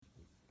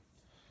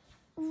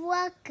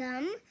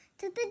Welcome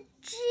to the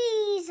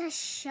Jesus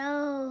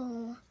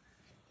Show.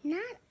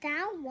 Not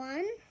that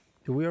one.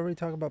 Did we already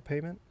talk about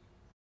payment?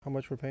 How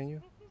much we're paying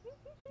you?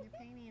 You're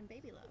paying me in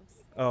baby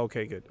loves. Oh,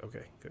 okay, good.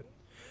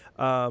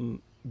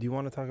 Do you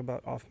want to talk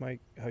about off mic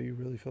how you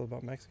really feel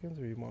about Mexicans,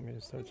 or you want me to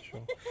start the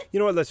show? You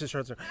know what? Let's just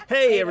start.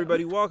 Hey,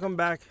 everybody! Welcome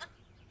back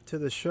to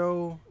the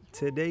show.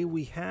 Today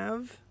we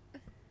have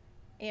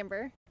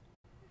Amber.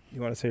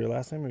 You want to say your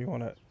last name, or you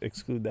want to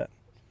exclude that?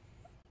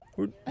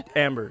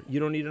 Amber. You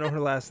don't need to know her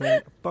last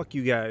name. Fuck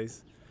you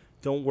guys.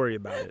 Don't worry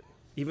about it.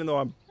 Even though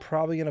I'm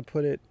probably gonna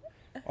put it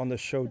on the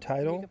show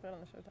title. You can put it on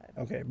the show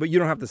title. Okay, but you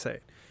don't have to say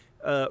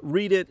it.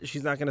 Read it.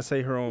 She's not gonna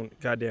say her own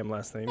goddamn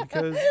last name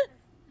because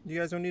you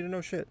guys don't need to know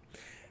shit.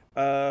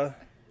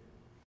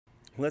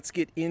 Let's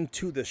get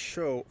into the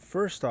show.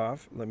 First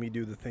off, let me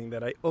do the thing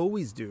that I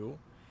always do,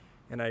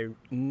 and I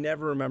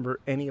never remember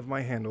any of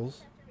my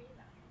handles,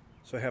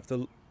 so I have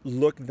to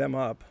look them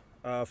up.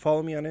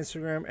 Follow me on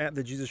Instagram at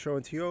The Jesus Show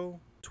NTO,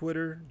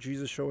 Twitter,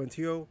 Jesus Show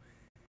NTO,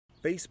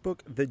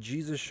 Facebook, The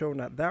Jesus Show,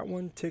 not that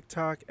one,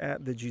 TikTok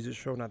at The Jesus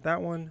Show, not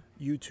that one,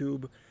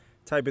 YouTube,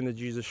 type in The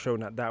Jesus Show,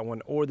 not that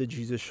one, or The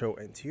Jesus Show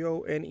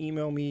NTO, and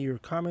email me your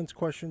comments,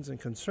 questions,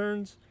 and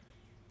concerns,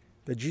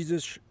 The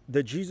Jesus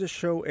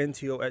Show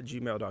NTO at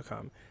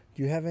gmail.com.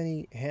 Do you have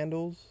any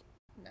handles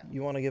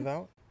you want to give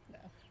out? No.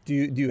 Do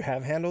you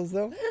have handles,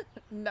 though?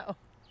 No.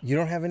 You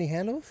don't have any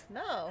handles?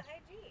 No.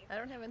 I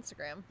don't have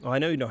Instagram. Oh, I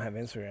know you don't have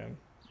Instagram.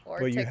 Or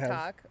but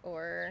TikTok,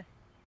 or...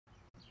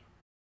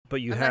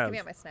 But you I'm have... not giving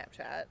out my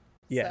Snapchat.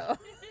 Yeah.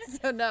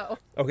 So no.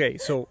 Okay,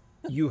 so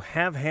you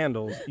have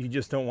handles, you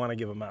just don't want to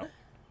give them out.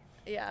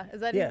 Yeah.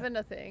 Is that Yeah. even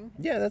a thing?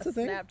 Yeah, that's a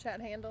thing.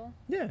 Snapchat handle?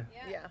 Yeah.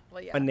 Yeah.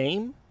 Well, yeah. A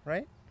name,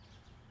 right?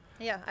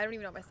 Yeah. I don't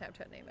even know what my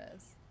Snapchat name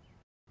is.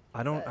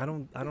 I don't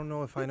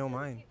know if I know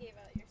mine. If you gave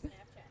out your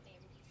Snapchat name,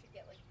 you should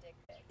get like dick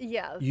pics.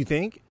 Yeah. You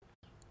think?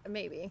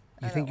 Maybe.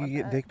 You think you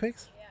get dick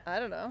pics? I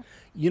don't know.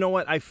 You know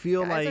what? I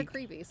feel Guys are like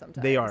creepy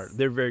sometimes. they are.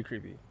 They're very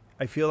creepy.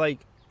 I feel like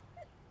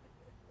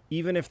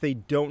even if they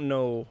don't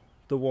know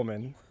the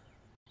woman,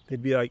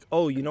 they'd be like,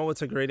 "Oh, you know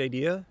what's a great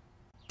idea?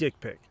 Dick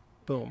pic."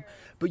 Boom.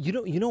 But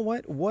you know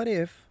what? What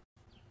if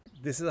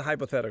this is a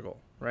hypothetical,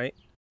 right?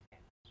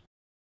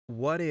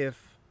 What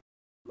if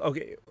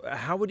okay,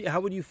 how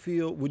would you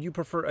feel? Would you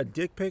prefer a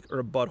dick pic or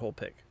a butthole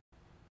pic?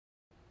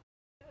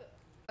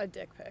 A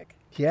dick pic.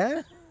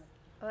 Yeah?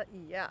 Yeah. Yeah, I don't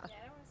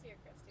want to see your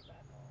crusty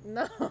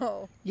butthole.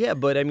 No. Yeah,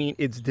 but I mean,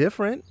 it's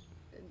different.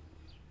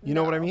 You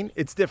know what I No. mean?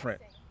 It's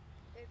different.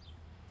 It's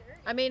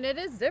dirty. I mean, it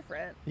is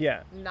different.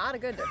 Yeah. Not a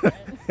good different.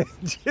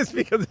 Just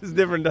because it's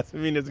different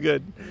doesn't mean it's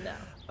good.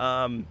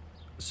 No.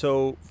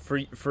 So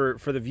for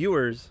the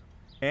viewers,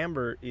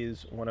 Amber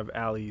is one of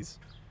Allie's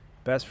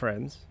best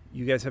friends.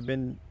 You guys have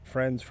been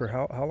friends for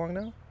how long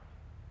now?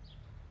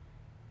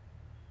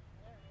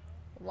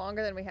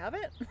 Longer than we have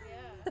it?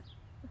 Yeah.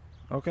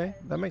 Okay,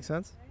 that makes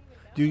sense.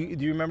 Do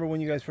you remember when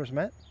you guys first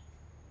met?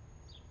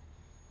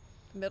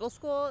 Middle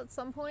school at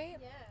some point?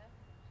 Yeah.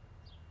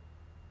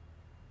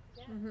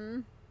 Mm-hmm.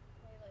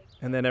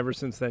 And then ever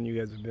since then, you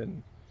guys have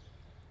been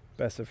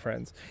best of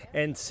friends.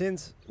 And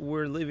since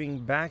we're living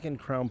back in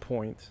Crown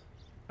Point,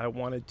 I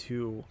wanted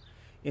to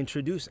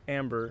introduce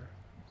Amber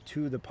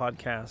to the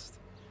podcast.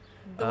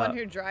 The one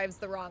who drives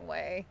the wrong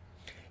way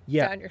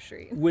Yeah, down your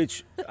street.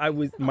 which I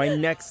was my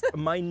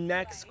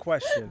next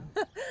question.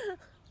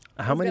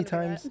 How many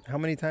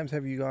gonna be times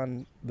have you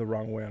gone the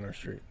wrong way on our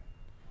street?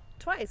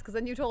 Twice, because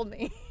then you told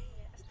me.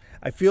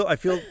 I feel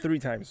 3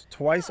 times.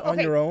 Twice on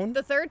Okay, your own.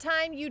 The third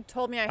time you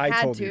told me I I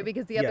had told to you.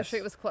 because the other Yes.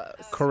 street was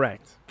closed.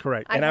 Correct.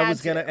 I And had I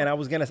was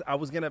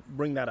to. gonna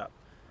bring that up.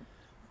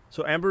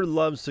 So Amber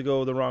loves to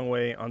go the wrong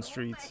way on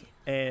streets,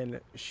 and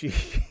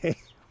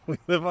we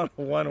live on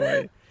a one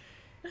way,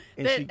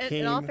 and she That,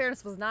 came. in all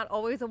fairness, was not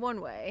always a one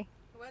way.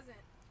 It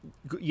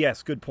wasn't.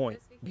 Yes, good point.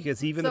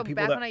 Because even So the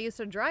people back that when I used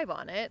to drive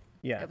on it,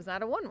 yeah, it was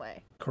not a one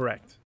way.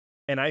 correct.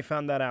 And I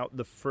found that out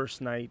the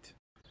first night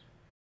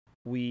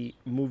we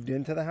moved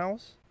into the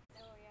house.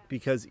 Oh, yeah.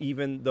 Because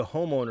even the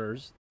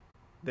homeowners,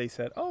 they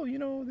said, "Oh,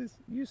 this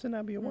used to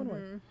not be a one way,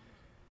 Mhm.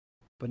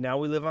 but now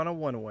we live on a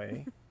one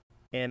way."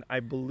 And I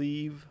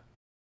believe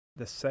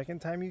the second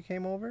time you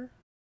came over,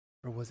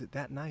 or was it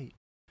that night?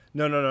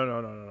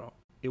 No.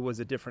 It was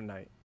a different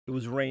night. It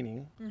was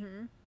raining,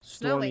 Mhm.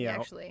 stormy Snowing, out.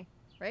 actually,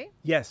 right?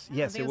 Yes, I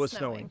yes, think it was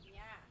snowing. Yeah.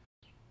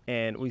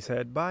 And we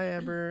said, "Bye,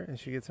 Amber," and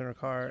she gets in her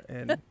car,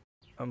 and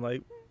I'm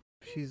like,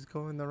 "She's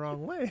going the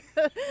wrong way."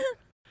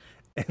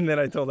 And then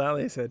I told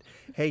Allie, I said,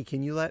 "Hey,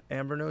 can you let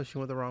Amber know she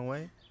went the wrong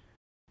way?"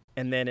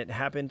 And then it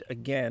happened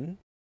again.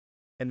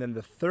 And then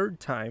the third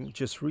time,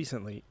 just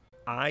recently,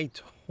 I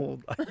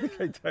think I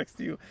texted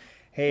you,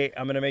 "Hey,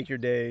 I'm going to make your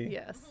day.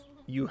 Yes.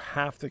 You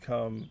have to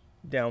come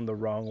down the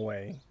wrong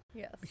way,"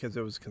 Yes. because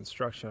there was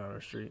construction on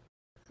our street.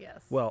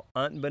 Yes. Well,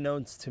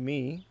 unbeknownst to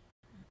me,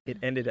 it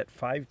ended at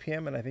 5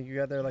 p.m. and I think you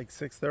got there like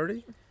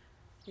 6:30.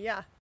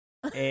 Yeah.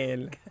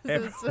 And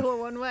It was still a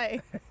one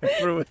way.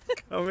 Amber was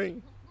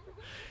coming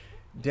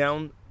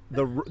down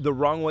the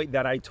wrong way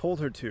that I told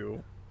her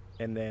to,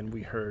 and then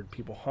we heard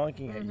people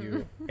honking at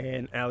you,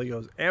 and Allie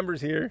goes,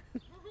 Amber's here.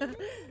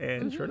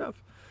 And sure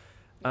enough.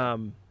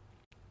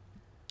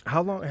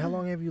 How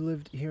long have you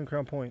lived here in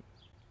Crown Point?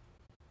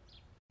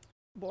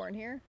 Born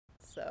here,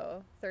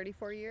 so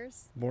 34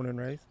 years. Born and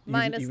raised?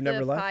 Minus you've the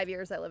never left? 5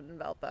 years I lived in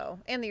Valpo,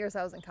 and the years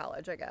I was in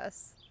college, I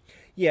guess.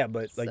 Yeah,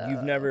 but like you've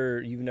So-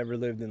 never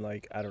lived in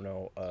like, I don't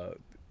know,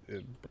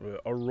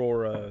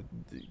 Aurora,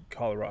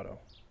 Colorado.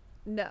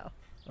 No.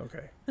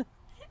 Okay.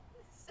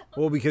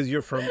 Well, because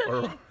you're from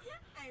Aurora.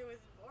 I was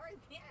born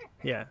there.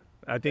 Yeah,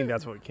 I think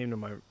that's what came to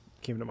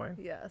mind.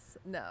 Yes.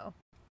 No.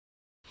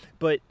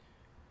 But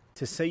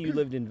to say you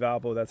lived in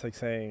Valpo, that's like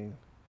saying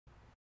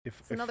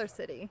It's another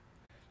city.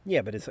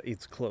 Yeah, but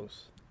it's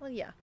close. Well,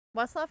 yeah.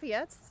 West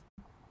Lafayette's.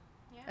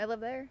 Yeah. I live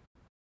there.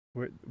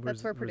 Where's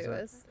That's where Purdue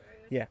that? is.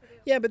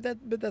 Yeah, but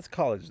that's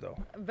college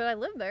though. But I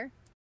live there.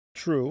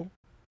 True,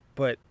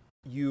 but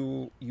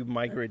you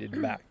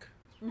migrated back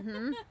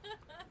Mm-hmm.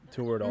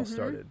 to where it all Mhm.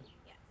 started.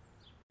 Yes.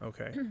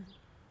 Okay.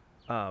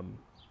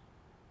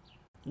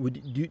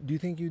 Do you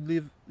think you'd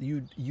live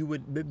you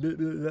would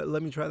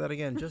let me try that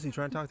again. Jesse,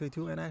 try and talk to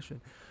two in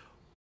action.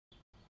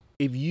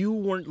 If you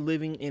weren't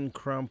living in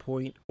Crown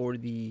Point or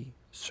the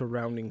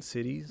surrounding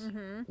cities,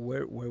 Mm-hmm.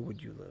 where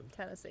would you live?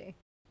 Tennessee.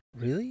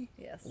 Really?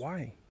 Yes.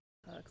 Why?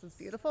 Because it's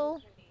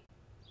beautiful,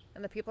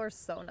 and the people are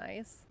so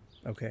nice.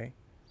 Okay.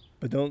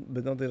 But don't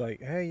they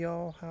like, hey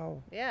y'all,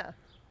 how? Yeah.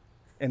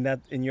 And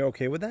you're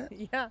okay with that?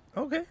 Yeah.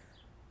 Okay.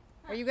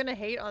 Are you gonna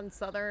hate on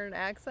Southern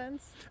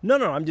accents? No,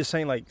 I'm just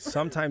saying like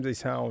sometimes they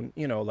sound,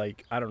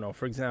 like I don't know,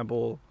 for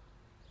example,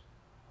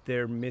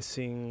 they're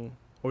missing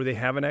or they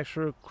have an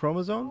extra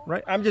chromosome,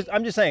 right? I'm just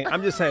saying.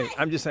 I'm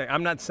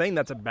not saying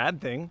that's a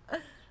bad thing.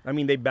 I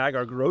mean, they bag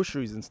our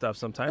groceries and stuff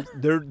sometimes.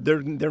 They're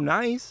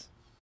nice.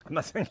 I'm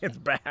not saying it's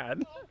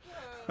bad.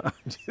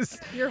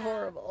 You're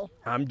horrible.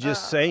 I'm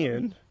just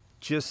saying.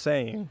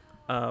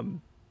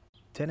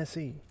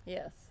 Tennessee.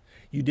 Yes.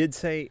 You did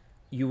say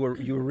you were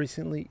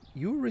recently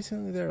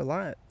there a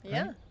lot.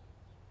 Yeah. Right?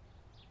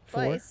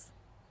 Twice.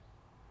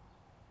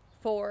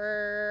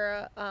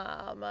 For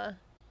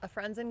a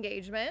friend's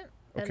engagement,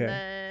 Okay.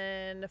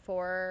 and then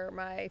for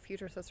my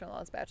future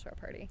sister-in-law's bachelor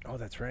party, Oh,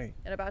 that's right.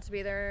 and about to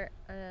be there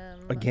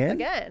Again?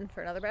 again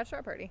for another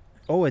bachelor party.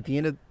 Oh, at the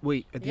end of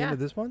Yeah.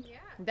 this month, Yeah.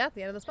 Yeah, at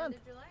the end of this End month.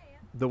 of July, yeah.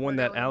 the one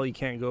We're that going. Allie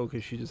can't go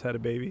because she just had a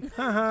baby.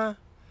 Haha.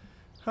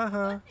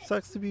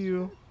 Sucks to be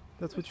you.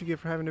 That's what you get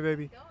for having a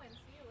baby. Go and see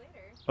you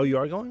later. Oh, you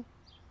are going?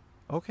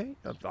 Okay.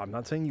 I'm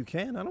not saying you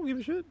can. I don't give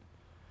a shit.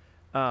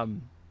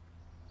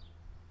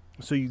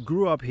 So you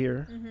grew up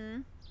here.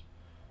 Mm-hmm.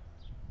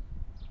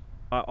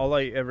 All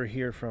I ever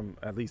hear from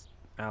at least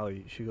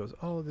Allie, she goes,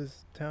 "Oh,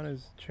 this town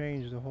has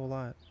changed a whole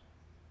lot."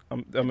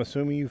 I'm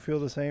assuming you feel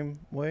the same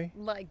way.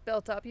 Like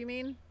built up, you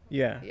mean?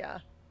 Yeah. Yeah.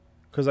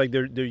 Cause like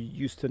there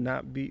used to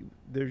not be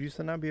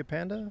a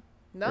panda.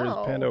 No. Or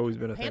has panda always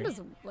been a thing?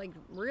 Panda's like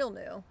real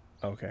new.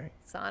 Okay.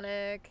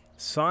 Sonic.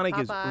 Sonic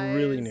is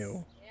really Popeyes.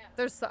 new. Yeah.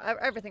 There's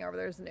everything over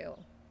there is new.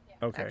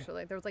 Okay.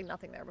 Actually, there was like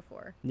nothing there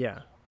before. Yeah.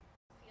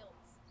 Fields.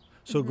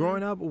 So Mhm.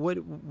 growing up,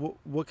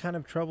 what kind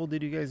of trouble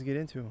did you guys get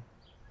into?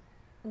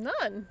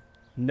 None.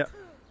 No.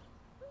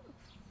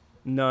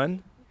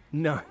 None.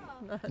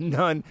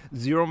 None.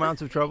 Zero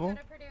amounts of Did trouble. you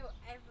go to Purdue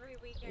every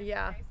weekend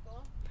Yeah. in high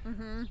school?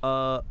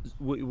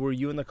 Mm-hmm. Were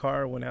you in the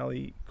car when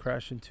Allie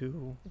crashed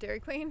into Dairy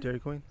Queen? Dairy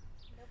Queen?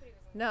 Nobody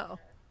was in No.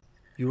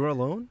 You were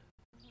alone?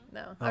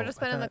 No. Oh, I've just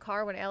I been in the thought-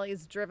 car when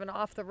Allie's driven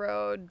off the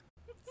road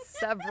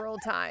several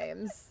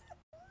times.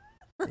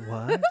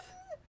 What?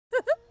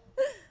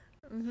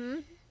 Mm-hmm.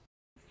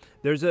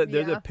 There's a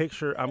Yeah.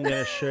 picture I'm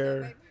gonna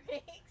share. My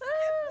brakes.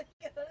 I would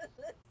go to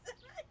the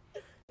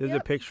side. There's a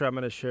Yep. picture I'm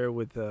gonna share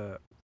with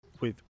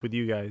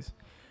you guys.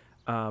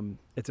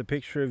 It's a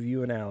picture of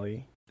you and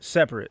Allie,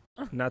 separate,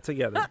 not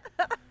together,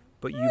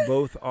 but you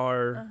both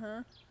are.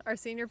 Uh-huh. Our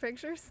senior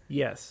pictures?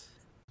 Yes.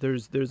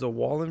 There's a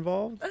wall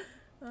involved.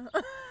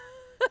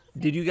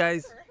 Did you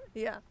guys?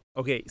 Yeah.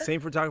 Okay, same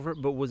photographer,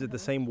 but was it the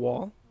same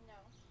wall? No.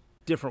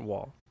 Different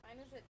wall. Mine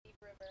was at Deep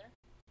River.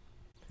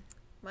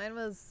 Mine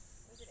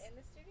was Was it in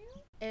the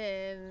studio?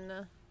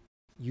 in.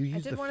 You I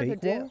used did the one fake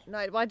at the wall?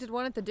 No, I did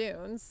one at the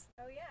dunes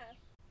Oh yeah.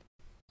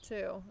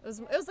 too. It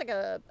was like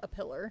a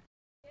pillar,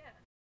 Yeah.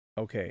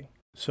 Okay.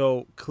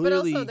 So but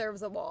clearly, also there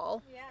was a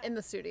wall Yeah. in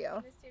the studio.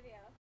 In the studio.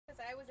 Because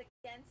I was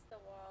against the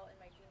wall in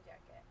my jean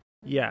jacket.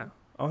 yeah.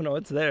 Oh no,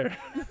 it's there. No,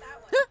 not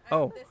that one.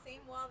 Oh. The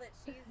same wall that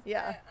she's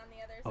Yeah. on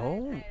the other side.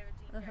 Oh. I have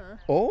a jean jacket. Uh-huh.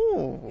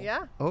 Oh.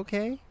 Yeah.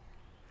 Okay.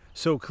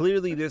 So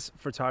clearly, this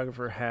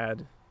photographer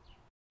had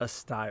a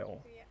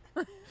style.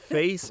 Yeah.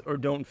 Face or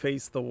don't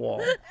face the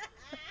wall.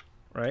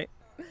 Right?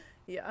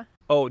 Yeah.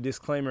 Oh,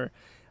 disclaimer.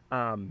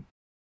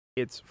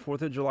 It's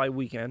 4th of July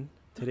weekend.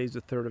 Today's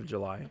the 3rd of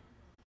July.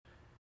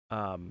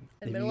 In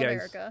if you middle guys-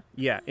 America.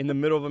 Yeah, in the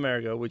middle of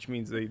America, which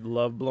means they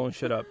love blowing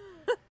shit up.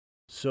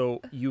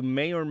 So you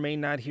may or may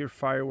not hear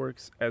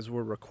fireworks as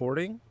we're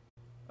recording.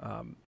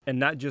 And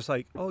not just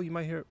like, oh, you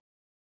might hear,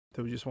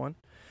 there was just one.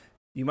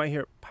 You might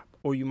hear pop,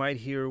 or you might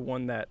hear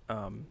one that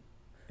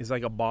is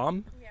like a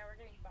bomb. Yeah, we're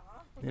getting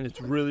bombed. and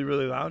it's really,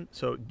 really loud.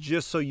 So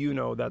just so you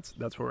know, that's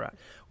where we're at.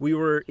 We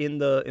were in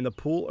the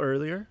pool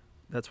earlier.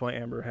 That's why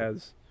Amber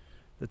has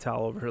the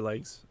towel over her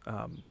legs,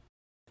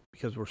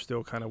 because we're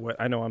still kind of wet.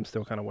 I know I'm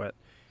still kind of wet,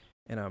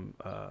 and I'm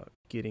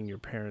getting your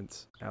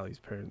parents, Allie's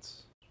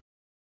parents,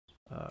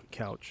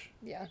 couch.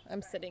 Yeah,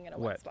 I'm sitting in a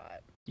Wet. wet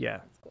spot. Yeah,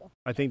 That's cool.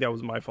 I think that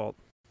was my fault.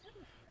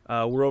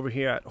 We're over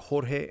here at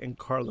Jorge and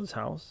Carla's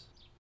house.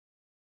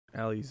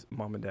 Allie's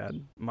mom and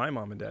dad, my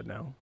mom and dad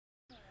now.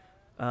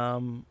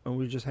 And we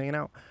were just hanging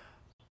out.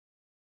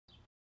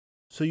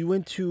 So you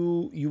went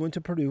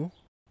to Purdue.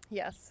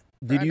 Yes.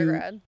 For Did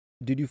undergrad.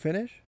 Did you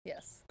finish?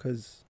 Yes.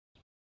 Because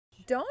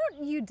Don't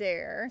you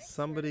dare.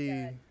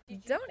 somebody.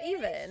 Don't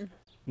even.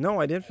 No,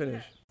 I didn't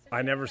finish.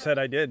 I never said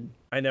I did.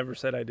 Never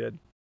said I did.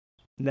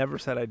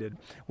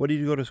 What did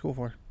you go to school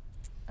for?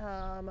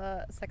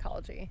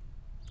 Psychology.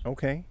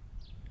 Okay.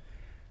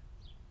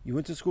 You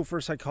went to school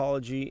for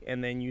psychology,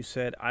 and then you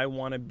said, I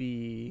want to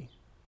be.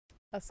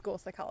 A school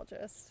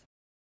psychologist.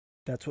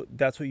 That's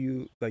what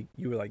you like.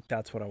 You were like,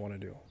 that's what I want to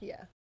do.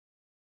 Yeah.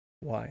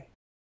 Why?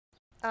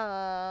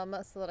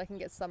 So that I can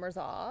get summers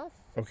off.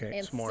 Okay,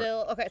 And smart.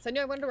 so I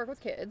knew I wanted to work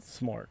with kids.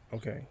 Smart.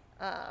 Okay.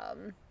 I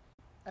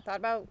thought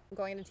about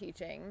going into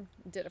teaching.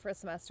 Did it for a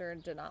semester.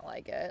 Did not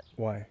like it.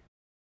 Why?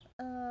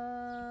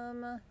 I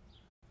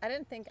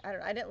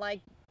didn't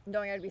like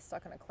knowing I'd be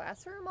stuck in a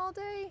classroom all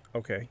day.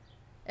 Okay.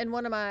 And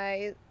one of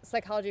my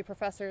psychology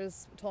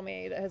professors told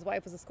me that his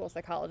wife was a school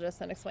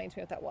psychologist and explained to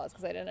me what that was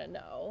because I didn't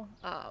know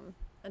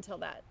until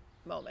that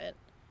moment.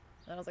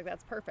 And I was like,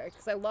 that's perfect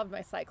because I loved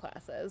my psych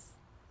classes.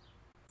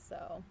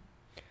 So.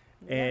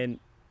 Yeah.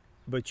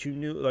 But you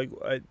knew, like,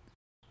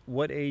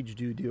 what age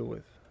do you deal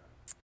with?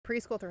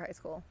 Preschool through high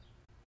school.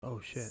 Oh,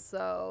 shit.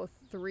 So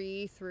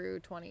 3 through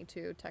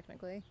 22,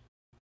 technically.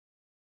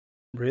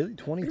 Really?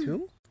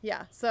 22?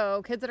 Yeah.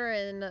 So kids that are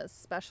in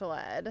special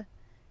ed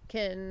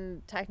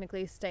can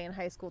technically stay in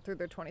high school through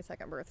their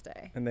 22nd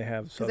birthday. And they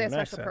have Because they have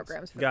Southern special accents.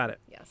 programs for Got them.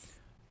 it.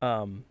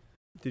 Yes.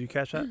 Did you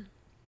catch that?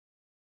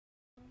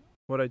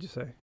 What did I just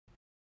say?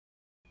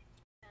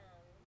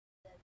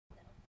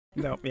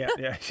 No, yeah,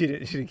 she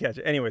didn't catch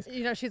it. Anyways,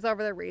 You know, she's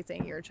over there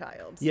raising your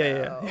child. So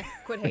Yeah.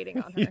 quit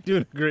hating on her. you're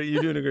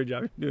doing a great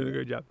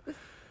job.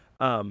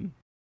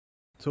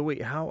 So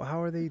wait, how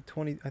are they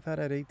 20? I thought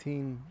at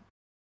 18.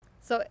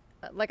 So,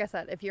 like I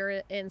said, if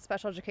you're in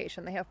special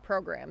education, they have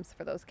programs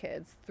for those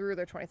kids through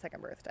their 22nd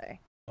birthday.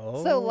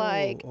 Oh, So,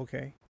 like-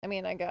 okay, I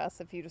mean, I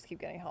guess if you just keep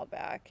getting held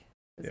back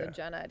as Yeah. a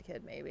gen ed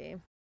kid, maybe.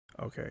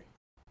 okay.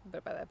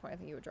 But by that point, I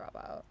think you would drop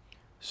out.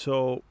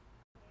 So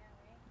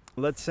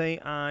let's say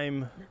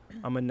I'm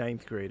a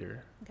ninth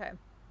grader. Okay.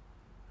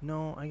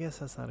 No, I guess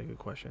that's not a good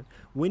question.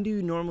 When do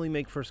you normally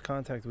make first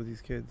contact with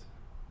these kids?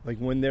 Like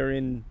when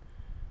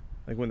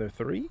they're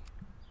 3?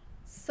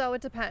 So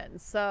it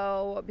depends.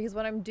 So because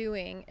what I'm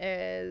doing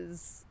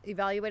is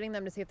evaluating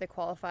them to see if they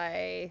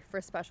qualify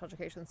for special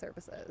education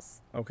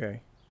services.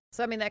 Okay.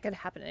 So I mean that could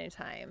happen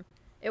anytime.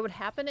 It would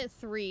happen at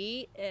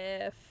 3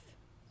 if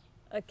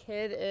a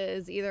kid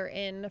is either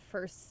in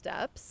First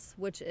Steps,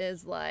 which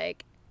is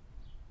like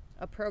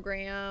a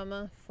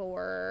program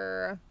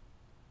for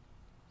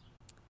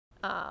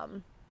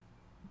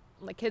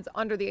like kids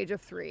under the age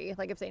of 3,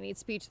 like if they need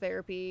speech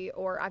therapy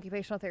or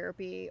occupational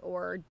therapy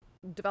or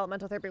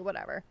developmental therapy,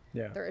 whatever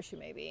Yeah. their issue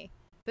may be,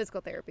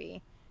 physical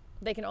therapy,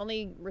 they can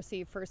only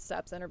receive First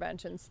Steps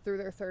interventions through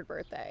their 3rd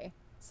birthday.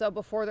 So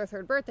before their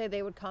 3rd birthday,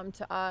 they would come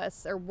to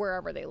us or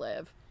wherever they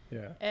live.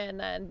 Yeah. And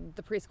then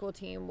the preschool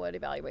team would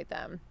evaluate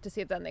them to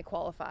see if then they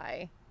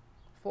qualify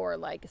for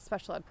like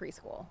special ed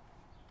preschool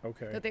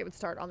Okay. that they would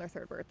start on their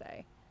 3rd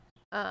birthday.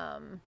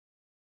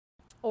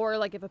 Or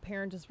like if a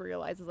parent just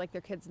realizes like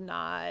their kid's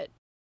not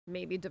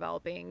maybe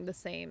developing the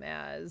same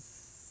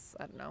as,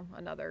 I don't know,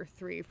 another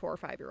 3, 4,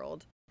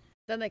 5-year-old,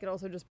 then they could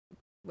also just,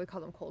 we call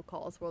them cold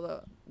calls,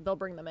 where they'll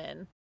bring them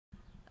in.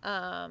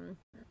 I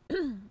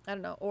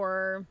don't know.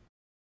 Or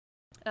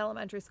in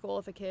elementary school,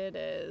 if a kid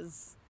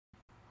is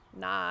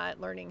not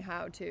learning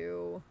how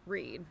to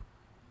read,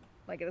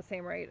 like at the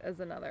same rate as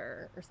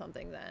another or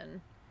something,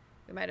 then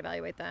we might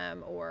evaluate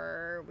them.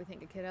 Or we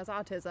think a kid has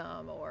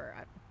autism, or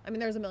I mean,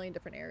 there's a million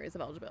different areas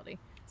of eligibility.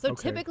 So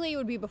Okay. typically it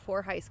would be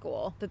before high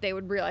school that they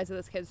would realize that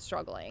this kid's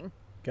struggling.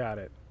 Got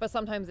it. But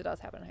sometimes it does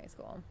happen in high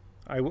school.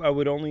 I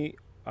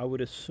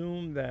would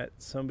assume that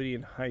somebody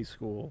in high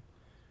school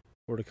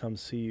were to come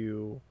see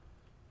you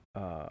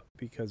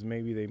because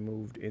maybe they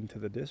moved into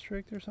the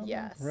district or something.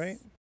 Yes. Right.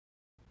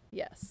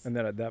 Yes. And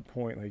then at that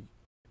point, like,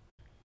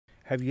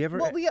 have you ever?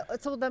 But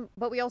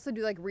we also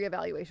do like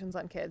reevaluations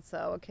on kids.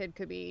 So a kid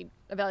could be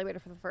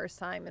evaluated for the first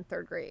time in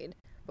 3rd grade,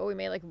 but we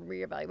may like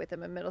reevaluate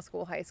them in middle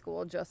school, high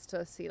school, just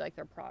to see like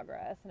their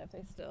progress and if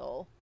they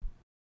still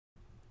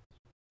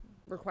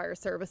require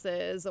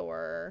services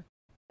or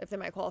if they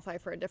might qualify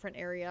for a different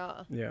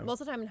area. Yeah.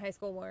 Most of the time in high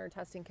school when we're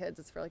testing kids,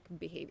 it's for like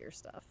behavior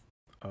stuff.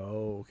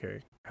 Oh,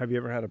 okay. Have you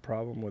ever had a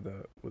problem with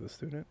a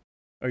student?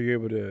 Are you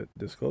able to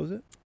disclose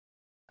it?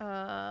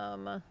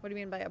 What do you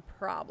mean by a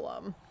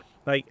problem?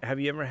 Like, have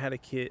you ever had a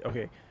kid?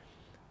 Okay,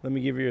 let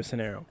me give you a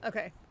scenario.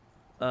 Okay.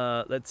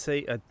 Let's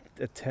say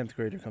a 10th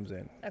grader comes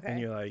in, Okay. and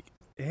you're like,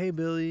 "Hey,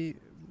 Billy,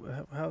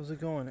 how's it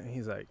going?" And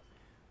he's like,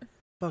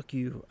 "Fuck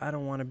you, I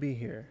don't want to be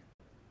here."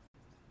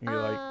 And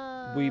you're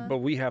like, but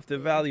we have to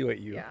evaluate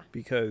you yeah.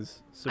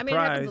 because surprise. I mean, it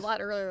happens a lot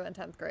earlier than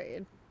 10th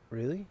grade.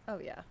 Really? Oh,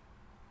 yeah.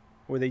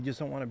 Where they just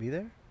don't want to be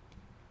there?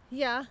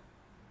 Yeah.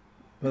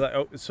 But like,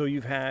 oh, so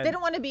you've had. They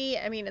don't want to be,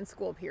 I mean, in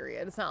school,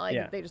 period. It's not like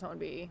Yeah. they just want to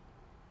be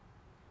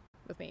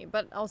with me.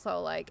 But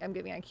also, like, I'm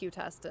giving a Q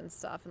test and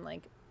stuff, and,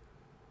 like,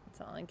 it's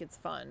not like it's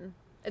fun.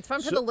 It's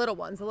fun for the little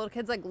ones. The little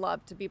kids, like,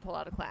 love to be pulled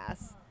out of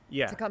class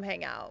to come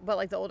hang out. But,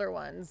 like, the older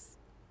ones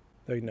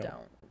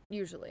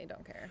usually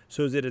don't care.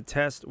 So is it a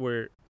test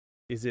where,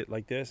 is it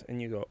like this?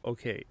 And you go,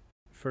 okay,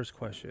 first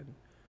question.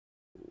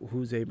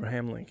 Who's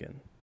Abraham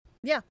Lincoln?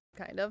 Yeah,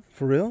 kind of.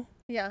 For real?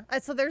 Yeah.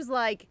 So there's,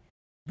 like...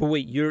 But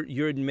wait,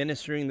 you're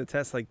administering the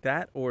test like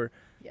that, or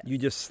Yes. you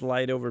just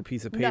slide over a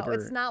piece of paper? No,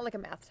 it's not like a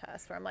math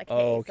test where I'm like, hey,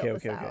 okay, fill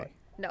this okay, out. okay.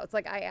 No, it's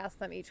like I ask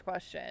them each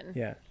question.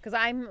 Yeah. Because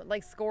I'm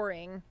like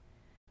scoring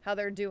how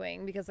they're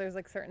doing because there's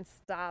like certain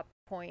stop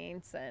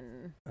points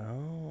and.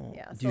 Oh.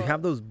 Yeah. Do you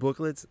have those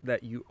booklets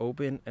that you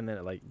open and then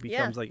it like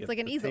becomes like it's like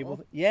an easel.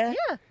 table? Yeah.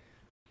 Yeah.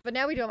 But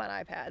now we do them on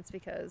iPads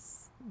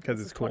because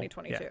it's cool.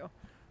 2022.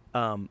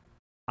 Yeah.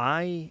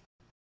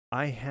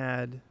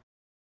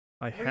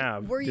 I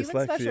have Were you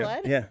dyslexia. in special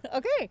ed? Yeah.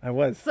 Okay. I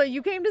was. So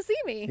you came to see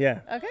me. Yeah.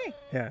 Okay.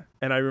 Yeah.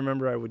 And I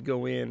remember I would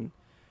go in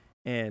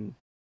and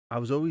I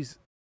was always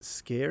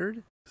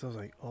scared because I was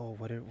like, oh,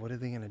 what are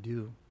they going to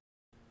do?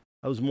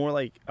 I was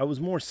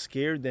more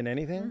scared than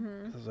anything.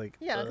 Mm-hmm. I was like,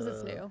 yeah, because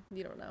it's new.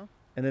 You don't know.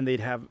 And then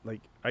they'd have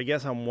like, I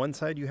guess on one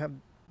side you have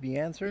the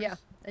answers. Yeah.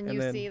 And you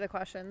then, see the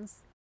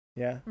questions.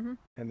 Yeah. Mm-hmm.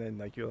 And then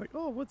like, you're like,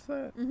 oh, what's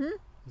that? Mm-hmm.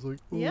 I was like,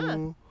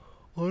 Yeah.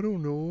 I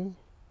don't know.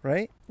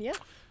 Right? Yeah.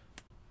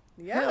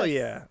 Yes. Hell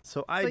yeah.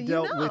 So I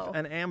dealt you with know.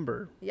 an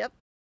Amber. Yep.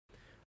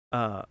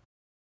 And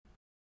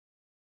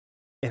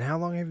how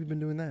long have you been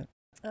doing that?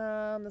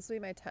 This will be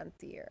my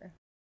 10th year.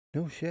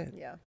 No shit.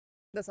 Yeah.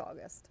 This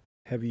August.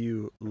 Have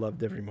you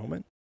loved every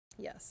moment?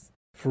 Yes.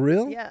 For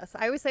real? Yes.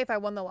 I always say if I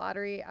won the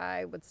lottery,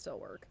 I would still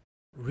work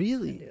and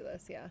Really? do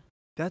this. Yeah.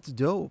 That's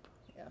dope.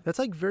 Yeah. That's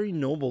like very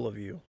noble of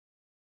you.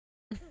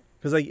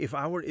 Because like if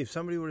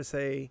somebody were to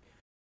say,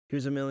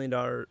 here's $1 million,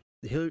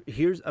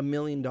 here's $1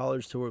 million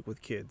to work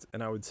with kids,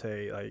 and I would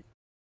say like,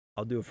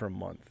 I'll do it for a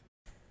month.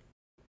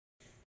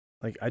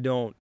 Like I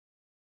don't,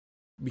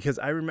 because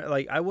I remember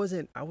like I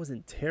wasn't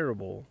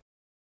terrible,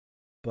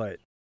 but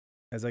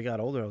as I got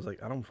older, I was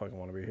like, I don't fucking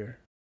want to be here.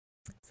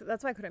 So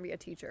that's why I couldn't be a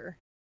teacher,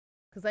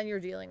 because then you're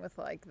dealing with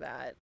like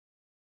that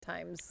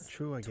times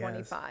True, I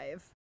 25.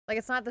 guess. Like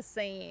it's not the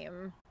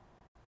same.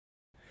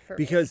 For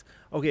Because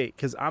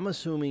I'm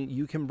assuming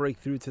you can break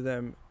through to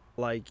them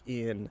like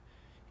in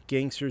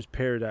Gangster's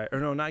Paradise, or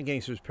no, not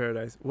Gangster's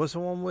Paradise. What's the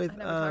one with? I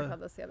know we talked about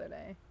this the other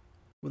day.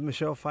 With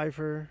Michelle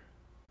Pfeiffer.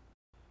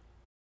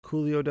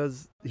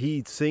 Coolio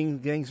he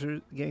sings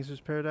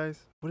Gangster's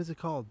Paradise? What is it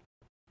called?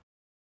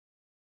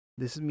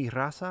 This is Mi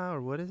Raza,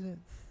 or what is it?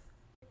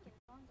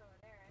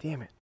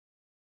 Damn it.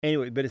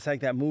 Anyway, but it's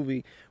like that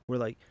movie where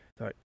like,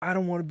 they're like, I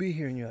don't want to be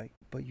here. And you're like,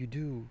 but you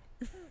do.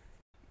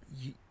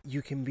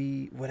 You can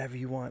be whatever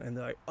you want. And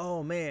they're like,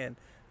 oh man,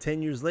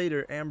 10 years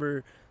later,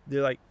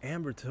 they're like,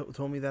 Amber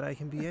told me that I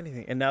can be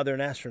anything. And now they're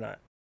an astronaut,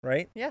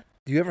 right? Yeah.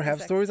 Do you ever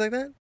have stories like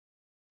that?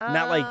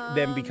 Not like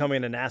them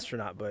becoming an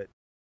astronaut, but.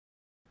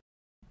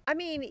 I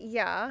mean,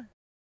 yeah.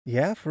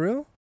 Yeah, for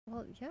real?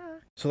 Well, yeah.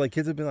 So like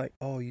kids have been like,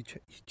 oh, you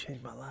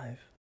changed my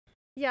life.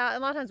 Yeah, and a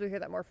lot of times we hear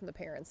that more from the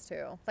parents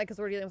too. Like, because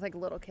we're dealing with like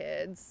little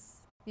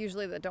kids,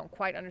 usually that don't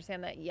quite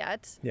understand that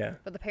yet. Yeah.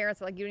 But the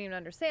parents are like, you don't even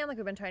understand. Like,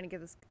 we've been trying to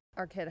give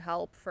our kid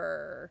help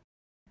for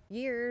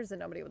years, and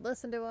nobody would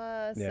listen to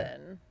us. Yeah.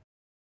 And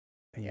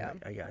yeah,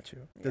 like, I got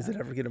you. Does it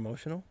ever get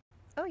emotional?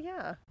 Oh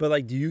yeah. But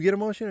like, do you get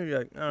emotional, or you're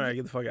like, all right,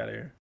 get the fuck out of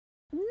here?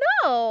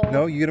 No.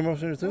 No, you get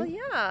emotional too. Well,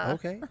 yeah.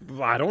 Okay.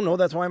 Well, I don't know.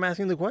 That's why I'm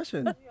asking the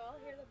question. Did you all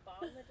hear the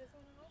bomb that just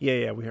went off?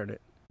 Yeah, we heard it.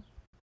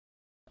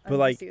 But I'm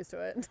like, just used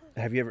to it.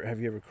 have you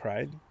ever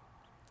cried?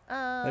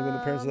 Like when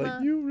the parents are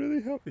like, you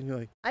really helped, and you're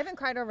like, I haven't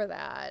cried over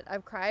that.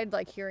 I've cried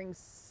like hearing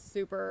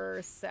super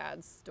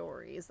sad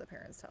stories the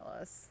parents tell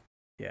us.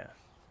 yeah.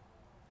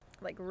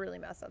 Like really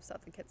messed up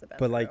stuff the kids have been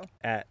But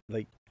through.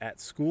 like at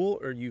school,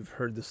 or you've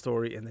heard the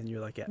story and then you're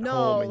like at no,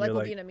 home and like you're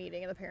we'll like, be in a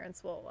meeting and the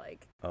parents will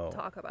like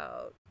talk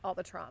about all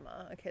the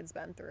trauma a kid's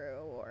been through,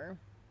 or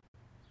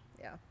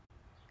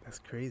that's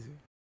crazy.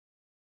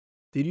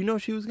 Did you know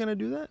she was gonna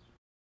do that?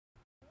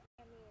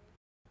 I mean,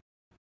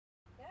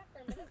 yeah,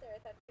 for a minute there, I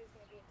thought she was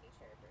going to be a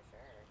teacher for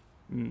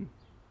sure. Mm.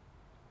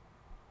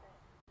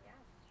 But, yeah.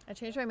 I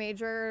changed my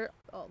major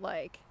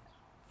like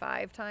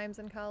 5 times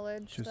in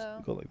college. Just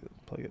though. go like this,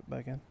 plug it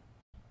back in.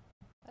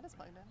 That is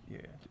plugged in.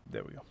 Yeah,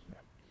 there we go.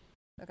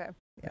 Yeah. Okay.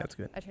 Yeah, That's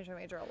good. I changed my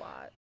major a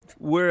lot.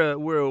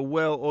 We're a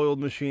well-oiled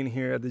machine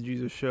here at the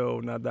Jesus Show,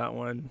 not that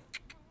one.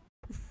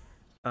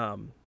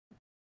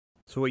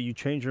 So wait, you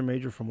changed your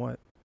major from what?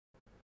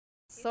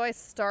 So I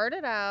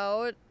started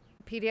out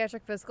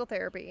pediatric physical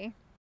therapy.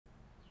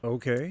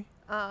 Okay.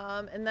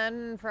 And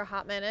then for a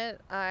hot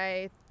minute,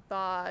 I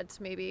thought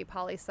maybe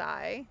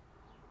poli-sci.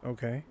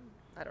 Okay.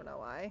 I don't know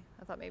why.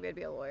 I thought maybe I'd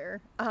be a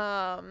lawyer.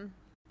 And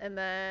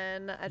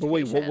then education. But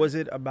wait, what was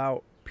it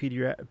about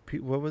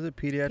what was it?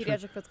 Pediatric?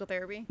 Pediatric physical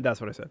therapy.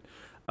 That's what I said.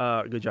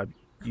 Good job.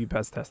 You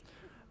passed the test.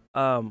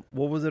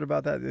 What was it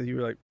about that you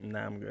were like,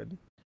 nah, I'm good?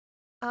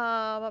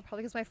 Probably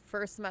because my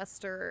first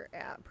semester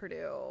at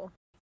Purdue,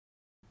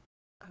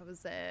 I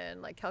was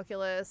in like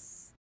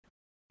calculus,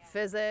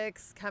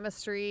 physics,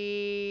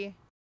 chemistry,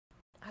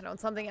 I don't know,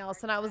 something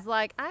else. And I was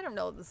like, I don't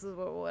know if this is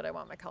what I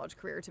want my college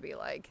career to be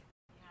like.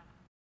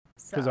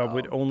 Because I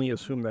would only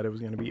assume that it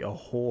was going to be a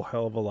whole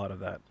hell of a lot of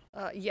that.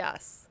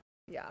 Yes.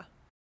 Yeah.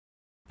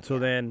 So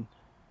then,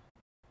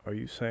 are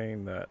you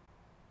saying that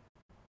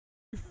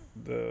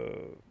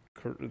the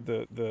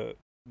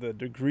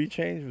degree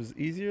change was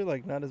easier,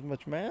 like not as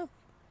much math?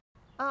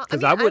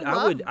 Because I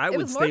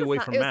would stay away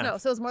from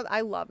math. So it was more.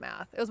 I love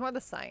math. It was more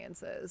the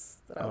sciences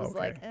that I was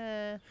like,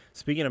 eh.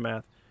 Speaking of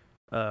math,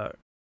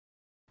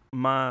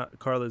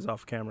 Carla's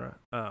off camera.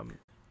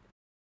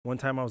 One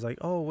time I was like,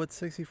 oh, what's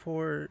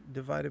 64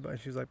 divided by?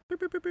 She was like, beep,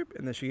 beep, beep, beep.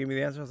 And then she gave me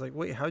the answer. I was like,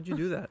 wait, how'd you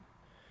do that?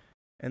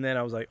 And then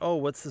I was like, oh,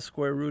 what's the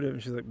square root of?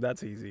 And she's like,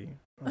 that's easy.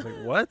 I was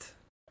like, what?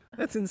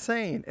 That's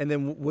insane. And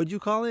then what'd you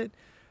call it?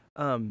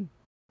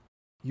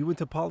 You went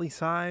to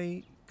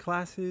poli-sci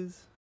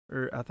classes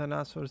or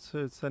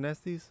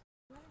Athanasos.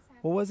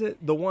 What was it?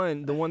 The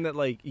one that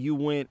like you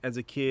went as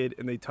a kid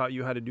and they taught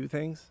you how to do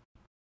things?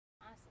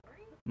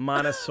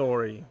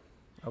 Montessori.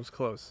 I was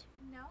close.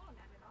 No, not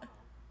at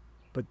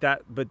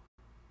all.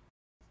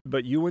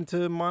 But you went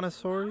to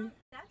Montessori?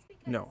 That's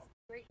because no.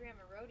 Great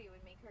Grandma Rhodey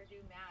would make her do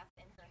math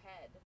in her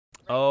head.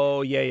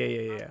 Oh, yeah.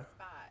 On the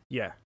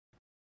spot.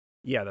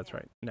 Yeah, that's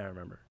right. Now I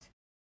remember.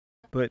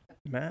 But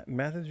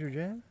math is your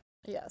jam?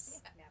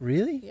 Yes.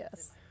 Really?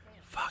 Yes.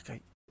 Fuck,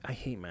 I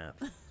hate math.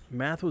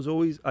 Math was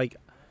always like...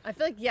 I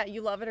feel like,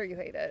 you love it or you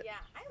hate it. Yeah,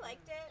 I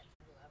liked it.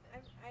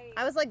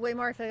 I was like way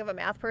more, I feel like, of a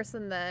math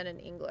person than an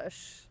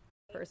English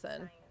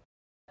person.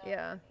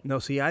 Yeah. No,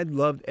 see, I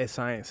loved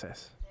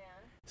sciences.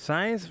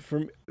 Sciences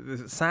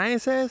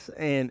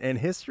and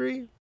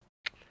history,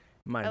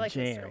 my I like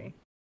jam.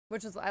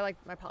 history, I like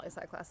my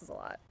poli-sci classes a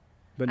lot.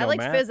 But no, I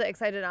liked math?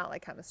 physics. I did not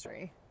like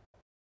chemistry.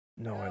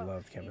 No, I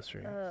loved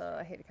chemistry.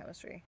 I hated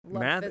chemistry. Loved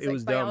Math, physics. it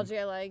was Biology,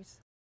 dumb. I liked.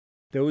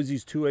 There was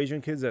these two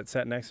Asian kids that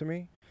sat next to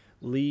me,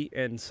 Lee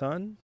and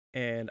Sun,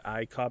 and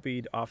I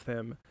copied off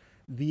them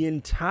the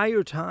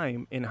entire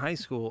time in high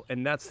school,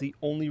 and that's the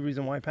only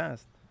reason why I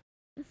passed.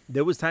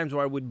 There was times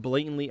where I would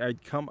blatantly, I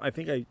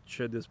think I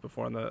shared this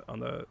before on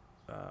the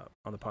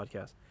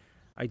podcast.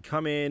 I'd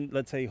come in,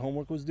 let's say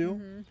homework was due,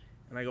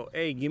 and I go,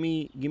 hey, give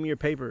me your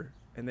paper.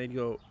 And they'd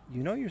go,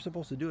 you know you're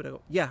supposed to do it. I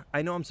go, yeah,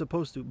 I know I'm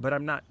supposed to, but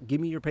I'm not.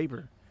 Give me your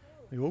paper.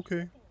 They go,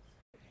 okay.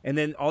 And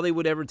then all they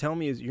would ever tell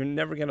me is, you're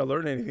never going to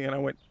learn anything. And I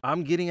went,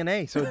 I'm getting an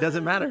A, so it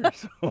doesn't matter.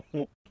 So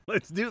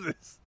let's do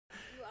this.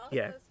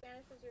 You also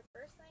Spanish was your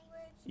first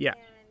language? Yeah.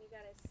 And you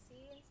got a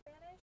C in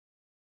Spanish?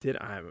 Did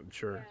I? I'm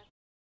sure.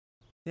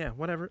 Yeah,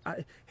 whatever.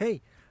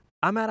 Hey,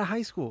 I'm out of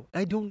high school.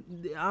 I did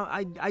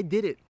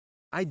it.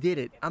 I did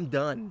it. I'm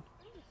done.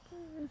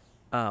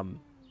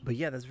 But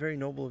yeah, that's very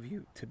noble of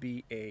you to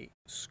be a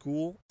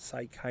school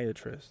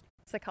psychiatrist.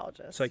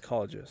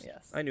 Psychologist.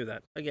 Yes. I knew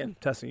that. Again,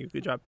 testing you.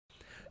 Good job.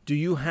 Do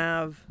you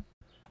have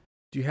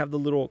the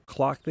little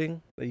clock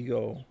thing that you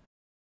go,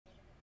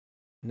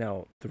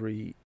 now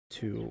 3,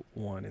 2,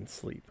 1 and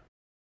sleep?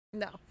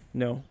 No.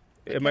 No?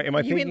 Like, Am I you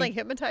thinking? mean like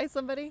hypnotize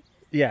somebody?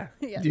 Yeah.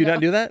 Yeah. Do you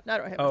not do that? No, I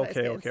don't hypnotize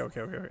kids.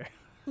 Okay.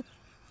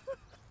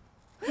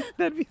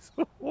 That'd be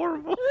so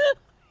horrible.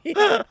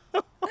 Yeah.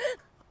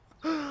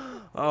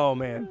 Oh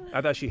man,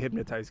 I thought she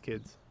hypnotized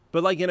kids,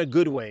 but like in a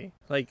good way.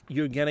 Like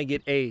you're gonna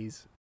get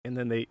A's, and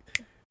then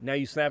now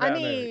you snap out.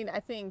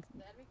 I think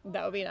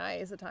that would be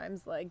nice at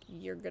times. Like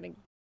you're gonna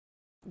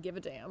give a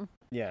damn.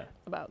 Yeah.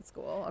 About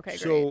school. Okay, great.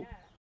 So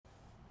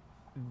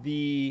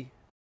the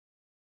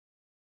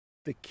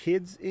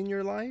kids in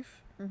your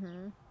life,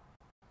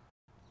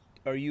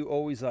 are you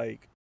always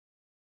like,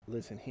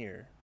 listen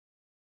here?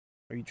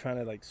 Are you trying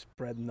to like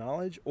spread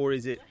knowledge, or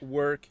is it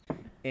work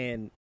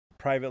and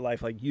private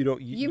life? Like you don't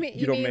mean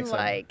mix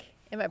like them?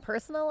 in my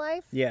personal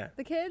life? Yeah.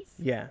 The kids?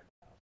 Yeah.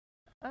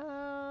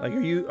 Like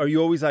are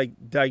you always like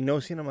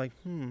diagnosing them like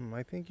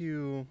I think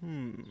you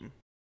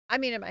I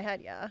mean in my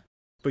head, yeah.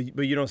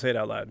 But you don't say it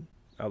out loud.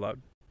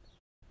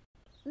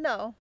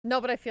 No,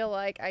 but I feel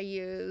like I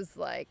use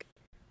like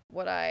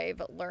what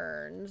I've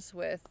learned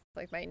with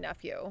like my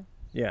nephew.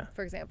 Yeah.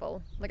 For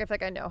example, like I feel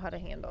like I know how to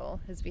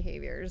handle his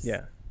behaviors.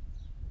 Yeah.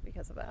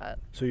 Because of that.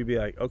 So you'd be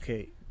like,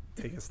 okay,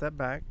 take a step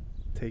back,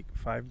 take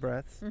 5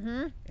 breaths.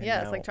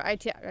 Yes, like I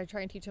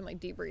try and teach him like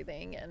deep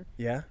breathing and.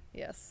 Yeah.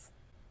 Yes.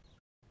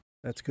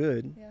 That's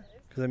good. Yeah.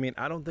 Because I mean,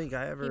 I don't think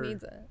I ever. He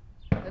needs it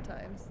at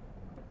times.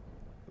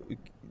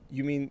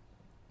 You mean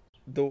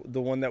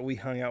the one that we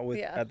hung out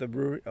with at the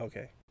brewery?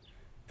 Okay.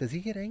 Does he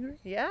get angry?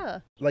 Yeah.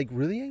 Like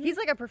really angry? He's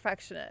like a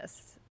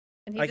perfectionist,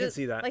 And I can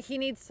see that. Like he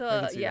needs I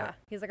can to, see yeah. that.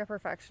 He's like a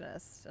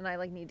perfectionist, and I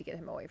like need to get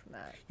him away from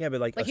that. Yeah,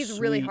 but like Like a he's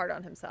really sweet- hard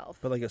on himself.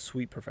 But like a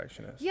sweet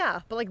perfectionist.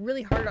 Yeah, but like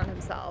really hard on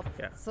himself.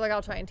 Yeah. So like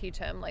I'll try and teach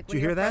him like Did when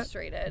you hear you're that?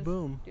 frustrated,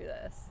 Boom. do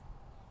this.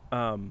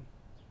 I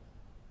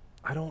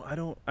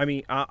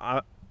mean,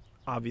 I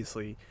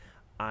obviously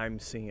I'm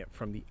seeing it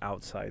from the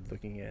outside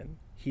looking in.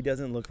 He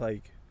doesn't look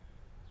like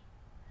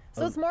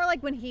So it's more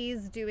like when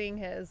he's doing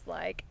his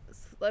like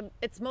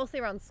it's mostly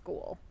around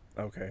school.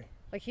 okay.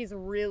 Like he's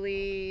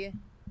really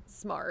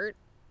smart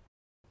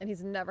and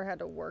he's never had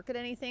to work at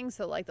anything.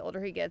 So like the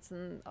older he gets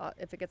and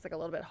if it gets like a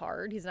little bit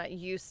hard, he's not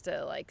used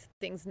to like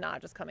things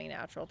not just coming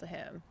natural to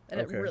him.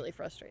 And Okay. it really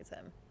frustrates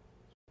him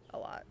a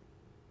lot.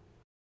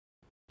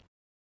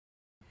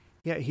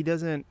 Yeah, he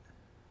doesn't.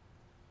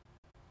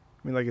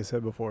 I mean, like I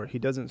said before, he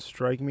doesn't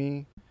strike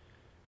me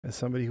as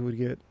somebody who would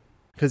get.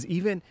 Because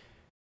even,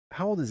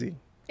 how old is he?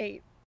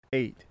 8.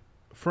 8.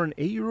 For an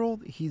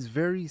 8-year-old, he's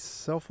very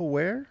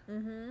self-aware.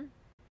 Mm-hmm.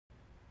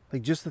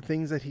 Like just the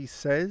things that he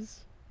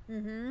says,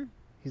 Mm-hmm.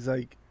 he's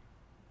like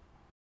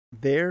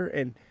there.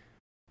 And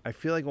I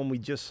feel like when we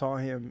just saw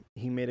him,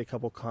 he made a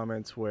couple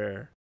comments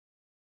where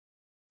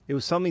it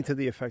was something to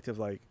the effect of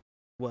like,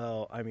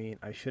 well, I mean,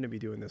 I shouldn't be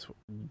doing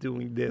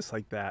this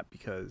like that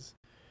because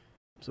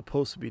I'm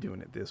supposed to be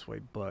doing it this way,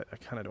 but I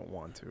kind of don't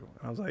want to. And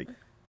I was like,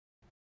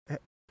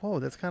 whoa,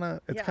 it's kind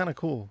of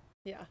cool.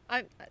 Yeah,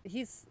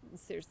 he's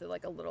seriously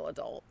like a little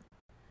adult.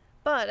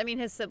 But, I mean,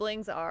 his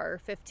siblings are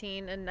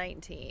 15 and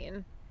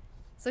 19.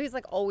 So he's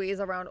like always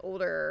around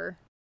older.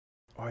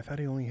 Oh, I thought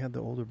he only had the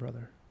older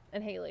brother.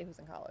 And Haley, who's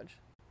in college.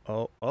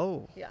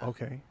 Oh, Yeah.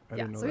 okay. I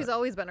Yeah, didn't know so that. he's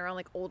always been around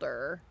like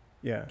older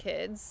Yeah.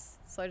 kids.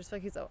 So I just feel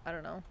like he's, I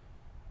don't know.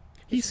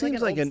 He He's just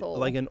seems like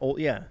soul. an old,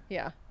 yeah.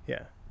 Yeah.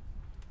 Yeah.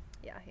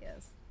 Yeah, he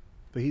is.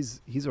 But he's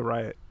a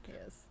riot. He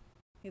is.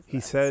 He's the He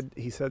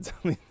best. said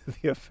something to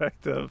the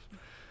effect of,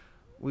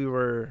 we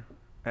were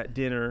at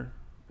dinner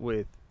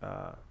with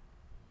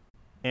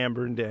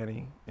Amber and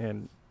Danny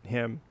and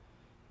him,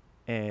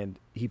 and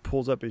he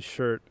pulls up his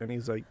shirt and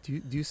he's like,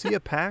 do you see a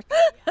pack?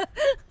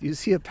 Do you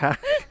see a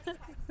pack?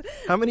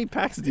 How many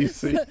packs do you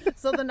see?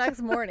 So the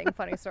next morning,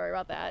 funny story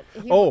about that.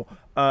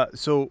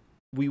 So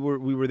we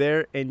were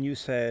there and you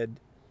said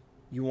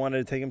you wanted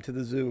to take him to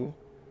the zoo,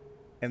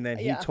 and then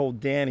he Yeah. told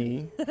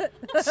Danny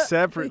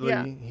separately,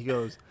 Yeah. he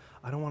goes,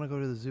 I don't want to go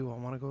to the zoo. I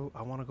want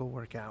to go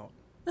work out.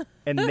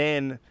 And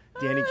then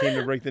Danny came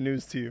to break the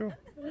news to you.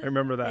 I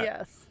remember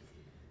that.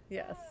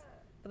 Yes.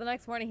 But the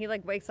next morning, he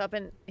like wakes up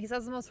and he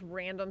says the most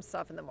random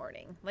stuff in the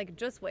morning. Like,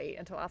 just wait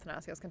until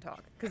Athanasios can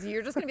talk, because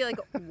you're just gonna be like,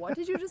 what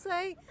did you just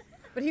say?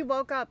 But he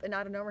woke up and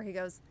out of nowhere he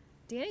goes,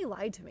 Danny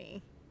lied to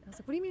me. I was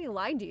like, what do you mean he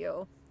lied to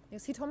you? He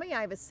goes, he told me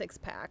I have a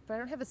 6-pack, but I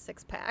don't have a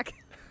 6-pack.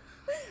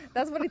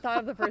 That's what he thought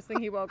of the first thing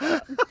he woke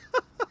up.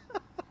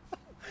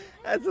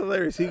 That's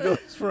hilarious. He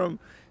goes from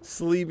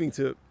sleeping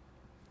to,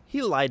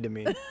 he lied to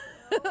me.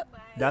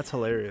 That's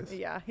hilarious.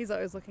 Yeah, he's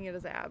always looking at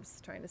his abs,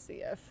 trying to see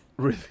if.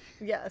 Really?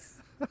 Yes.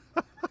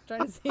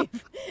 Trying to see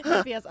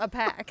if he has a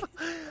pack.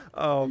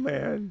 Oh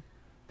man,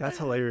 that's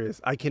hilarious.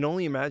 I can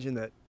only imagine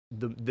that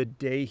the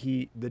day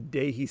he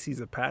sees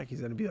a pack,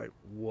 he's gonna be like,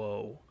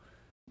 whoa,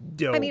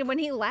 dope. I mean, when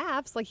he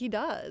laughs, like he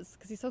does,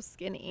 because he's so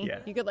skinny. Yeah.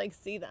 You could like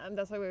see them.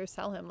 That's why we always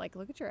tell him, like,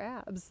 look at your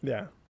abs.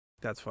 Yeah,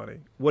 that's funny.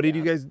 What did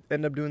Yeah. you guys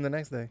end up doing the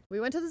next day? We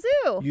went to the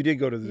zoo. You did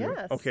go to the zoo.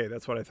 Yes. Okay,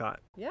 that's what I thought.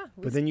 Yeah.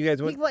 But then you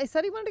guys went. He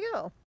said he wanted to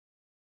go.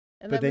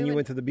 And But then we you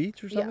went to the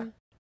beach or Yeah. something?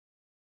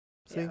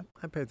 See, Yeah.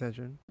 I pay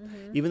attention.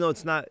 Mhm. Even though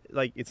it's not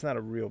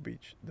a real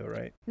beach though,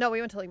 right? No, we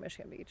went to Lake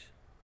Michigan Beach.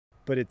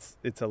 But it's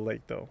a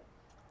lake though.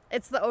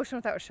 It's the ocean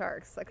without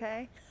sharks,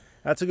 okay?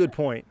 That's a good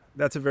point.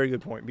 That's a very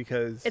good point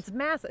because It's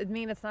massive. I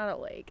mean, it's not a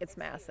lake. It's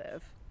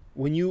massive.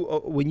 when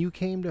you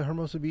came to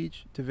Hermosa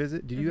Beach to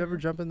visit, did you ever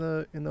jump in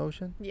the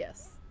ocean?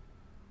 Yes.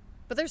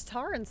 But there's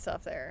tar and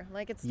stuff there.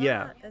 Like, it's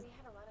Yeah. not.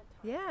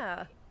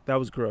 Yeah. That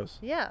was gross.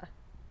 Yeah.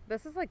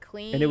 This is like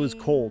clean. And it was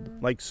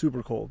cold, like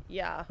super cold.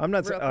 Yeah. I'm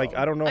not real like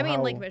cold. I don't know I mean,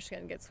 how. Lake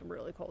Michigan gets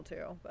really cold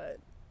too, but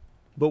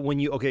But when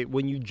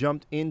you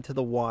jumped into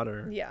the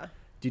water, yeah.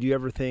 did you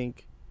ever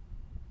think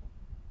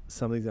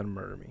something's gonna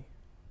murder me?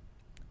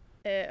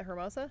 At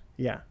Hermosa?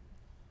 Yeah.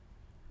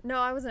 No,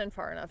 I wasn't in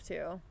far enough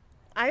too.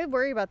 I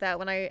worry about that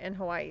when I in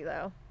Hawaii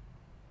though,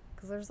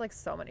 because there's like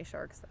so many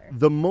sharks there.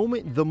 The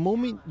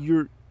moment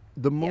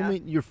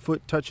your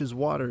foot touches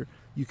water,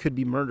 you could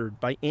be murdered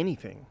by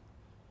anything.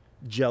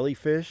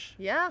 Jellyfish,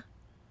 Yeah.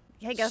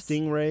 Hey,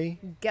 stingray.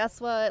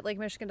 guess what Lake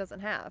Michigan doesn't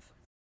have?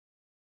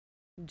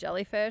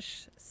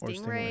 Jellyfish, Or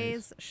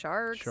stingrays,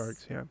 sharks.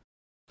 Sharks, yeah.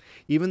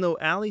 Even though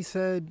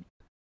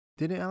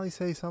didn't Allie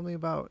say something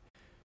about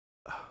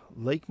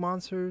lake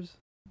monsters?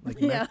 Like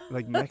Yeah.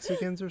 like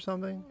Mexicans or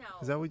something? No.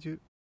 Is that what you...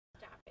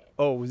 Stop it.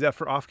 Oh, was that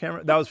for off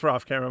camera? That was for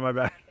off camera, my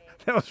bad.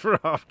 That was for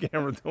off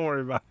camera. Don't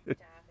worry about it.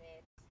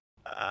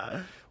 Stop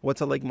it.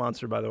 What's a lake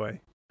monster, by the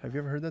way? Have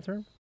you ever heard that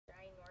term?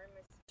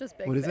 Ginormous. Just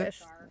big What is it?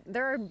 fish.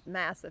 There are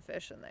massive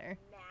fish in there.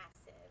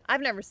 Massive.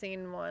 I've never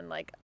seen one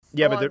like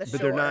Yeah, but along they're- the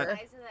but they're shore. not- The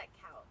size of that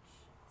couch.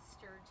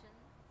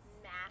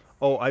 Sturgeon. Massive.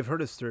 Oh, I've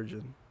heard of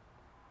sturgeon.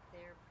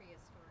 They're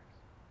prehistoric.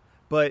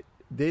 But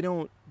they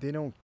don't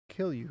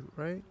kill you,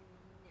 right?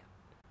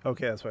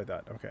 Okay, that's what I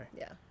thought. Okay.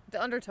 Yeah.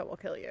 The undertow will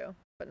kill you,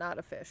 but not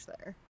a fish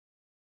there.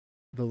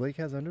 The lake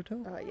has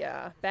undertow?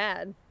 Yeah.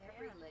 Bad.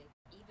 Every lake,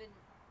 even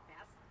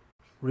bass.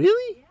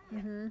 Really?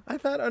 Mm-hmm. I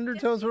thought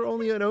undertows were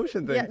only an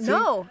ocean thing. Yeah, See?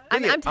 no.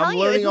 I'm I'm telling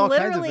you, learning it's all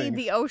kinds of literally things.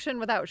 the ocean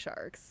without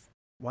sharks.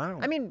 Wow.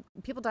 I mean,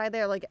 people die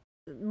there, like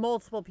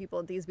multiple people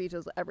at these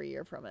beaches every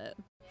year from it.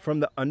 From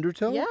the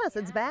undertow? Yes,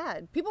 it's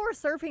bad. People were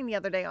surfing the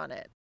other day on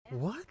it.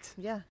 What?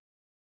 Yeah.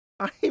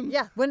 I'm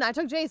Yeah. When I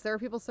took Jace, there were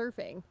people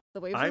surfing.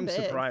 The waves were I'm big.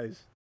 surprised.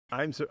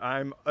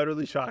 I'm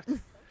utterly shocked.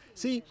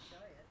 See,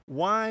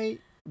 why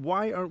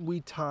aren't we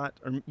taught?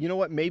 Or you know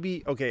what?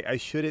 Maybe I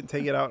shouldn't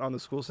take it out on the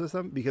school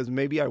system because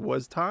maybe I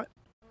was taught,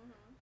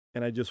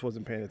 and I just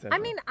wasn't paying attention. I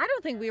mean, I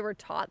don't think we were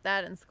taught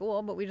that in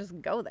school, but we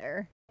just go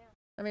there.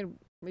 I mean,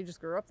 we just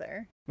grew up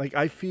there. like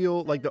I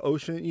feel like the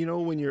ocean. You know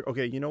when you're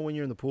when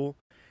you're in the pool,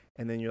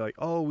 and then you're like,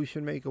 oh, we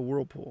should make a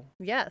whirlpool,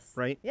 Yes.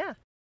 right? Yeah.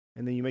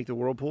 And then you make the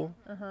whirlpool.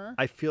 Uh-huh.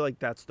 I feel like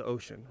that's the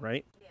ocean,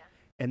 right? Yeah.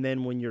 And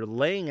then when you're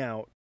laying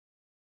out,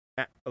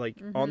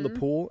 on the Mhm.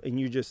 pool,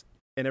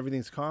 and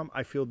everything's calm,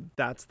 I feel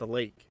that's the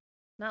lake.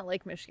 Not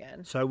Lake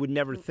Michigan. So I would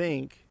never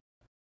think.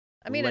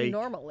 I mean, a Lake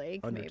normal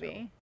lake, undertow.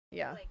 maybe.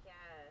 Yeah. Like,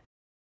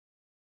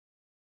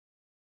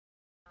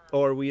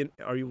 Oh, are we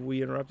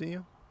interrupting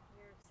you?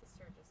 your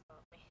sister just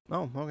called me.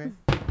 Oh, okay.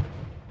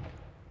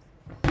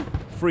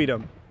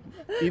 Freedom,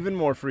 even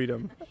more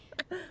freedom.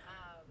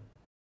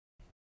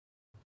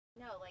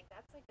 No, like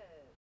that's like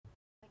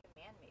a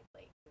man-made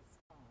lake.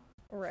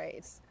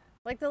 Right.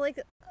 Like the lake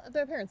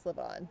their parents live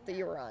on, that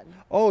you were on.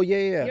 Oh yeah,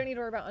 You yeah. don't need to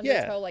worry about Yeah.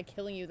 undertow like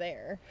killing you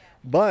there.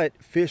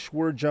 But fish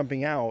were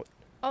jumping out.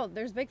 Oh,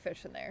 there's big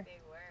fish in there. They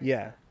were.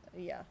 Yeah,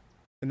 Yeah.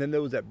 and then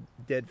there was that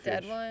dead fish.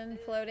 Dead one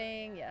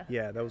floating. Yeah.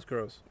 Yeah, that was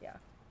gross. Yeah.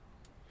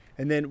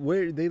 And then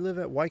where they live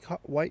at White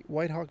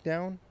Hawk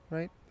Down,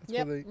 right? That's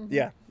Yep, where they. mhm.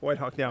 Yeah, White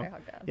Hawk Down. White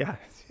Hawk Down. Yeah.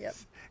 Yep.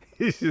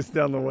 He's just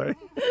down the way.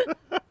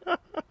 So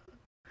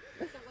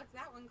what's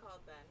that one called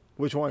then?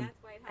 Which one?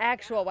 That's White Hawk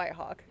Actual Down. White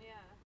Hawk. Yeah.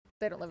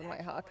 They don't live in What's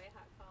White actual Hawk. White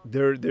Hawk called?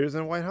 There's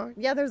a White Hawk.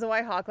 Yeah, there's a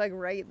White Hawk like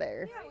right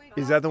there. Yeah,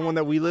 we Is got that the one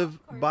that we golf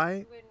live course by?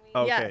 when we-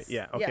 Okay. Yes.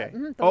 Yeah. Yeah, Okay.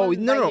 mhm, the Oh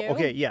one no by no. you.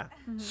 Okay. Yeah.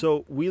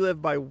 So we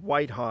live by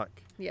White Hawk,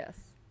 Yes.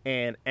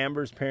 and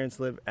Amber's parents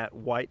live at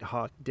White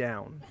Hawk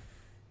Down.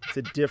 It's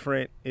a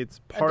different. It's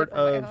A part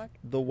different White of Hawk?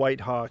 the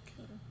White Hawk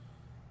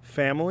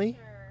family.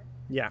 Sure.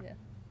 Yeah. Yeah.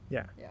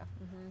 Yeah. Yeah.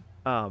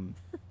 Mm-hmm.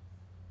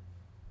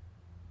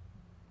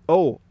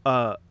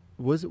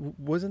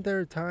 Wasn't there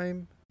a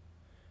time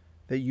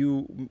that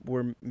you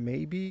were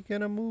maybe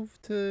gonna move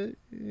to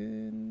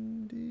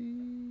Indy?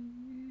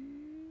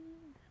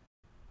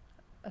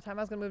 A time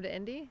I was gonna move to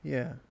Indy,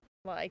 Yeah.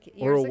 like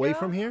Or years away ago?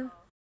 from here?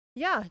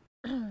 Yeah.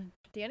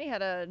 Danny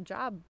had a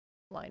job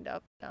lined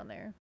up down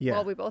there. Yeah.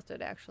 Well, we both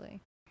did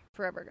actually,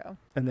 forever ago.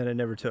 And then it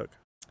never took.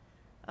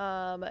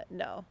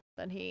 No.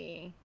 Then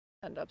he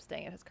ended up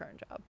staying at his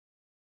current job.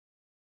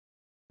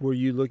 Were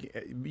you looking?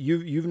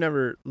 You've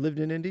never lived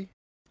in Indy,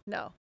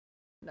 No.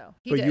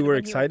 He but did you were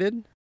when he went-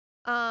 excited.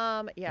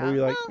 Yeah. Were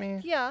you like, well,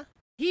 "Meh"? yeah,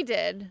 he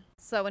did.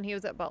 So when he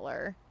was at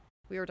Butler,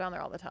 we were down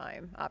there all the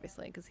time,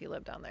 obviously, because he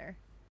lived down there.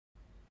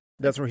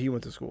 That's where he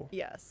went to school,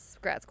 Yes,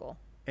 grad school,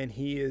 and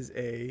he is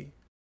a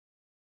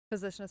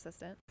physician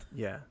assistant.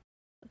 yeah.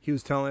 He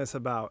was telling us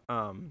about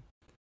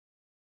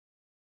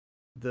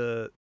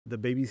the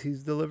babies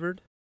he's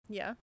delivered.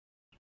 Yeah.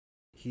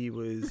 He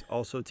was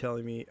also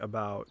telling me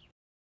about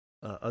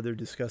other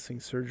disgusting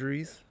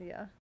surgeries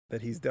Yeah.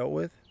 that he's dealt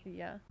with.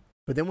 Yeah.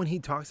 But then when he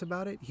talks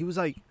about it, he was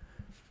like,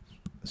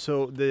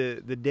 so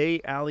the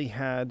day Allie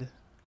had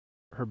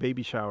her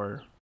baby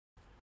shower,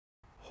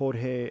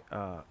 Jorge,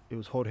 it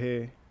was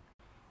Jorge,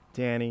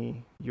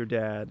 Danny, your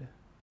dad,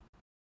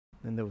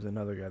 and there was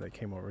another guy that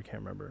came over, I can't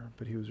remember,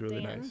 but he was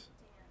really Dan? nice.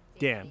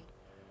 Dan.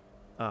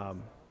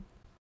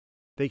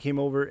 They came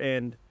over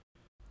and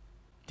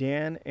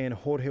Dan and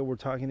Jorge were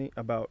talking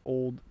about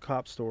old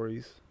cop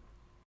stories.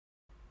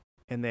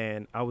 And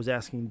then I was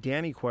asking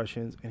Danny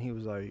questions, and he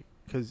was like,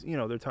 because,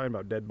 they're talking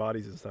about dead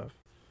bodies and stuff.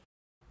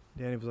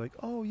 Danny was like,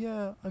 oh,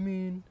 yeah, I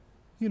mean,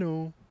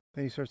 Then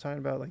he starts talking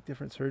about, like,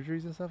 different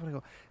surgeries and stuff. And I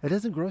go, it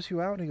doesn't gross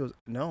you out? And he goes,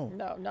 no.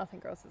 No, nothing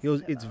grosses. He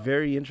goes, him it's out.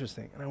 very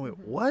interesting. And I went,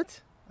 Mhm.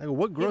 what? I go,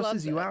 what He loves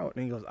grosses you it. out?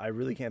 And he goes, I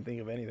really can't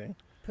think of anything.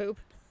 Poop.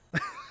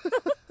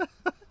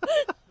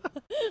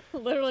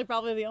 Literally,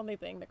 probably the only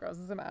thing that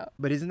grosses him out.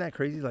 But isn't that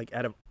crazy? Like,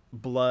 out of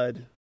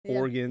blood, Yeah.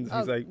 organs, Oh,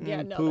 he's like,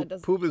 yeah, no, that poop,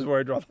 doesn't- poop is where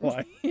I draw the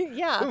line.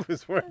 Yeah. Poop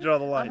is where I draw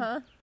the line.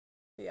 Uh-huh.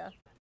 Yeah.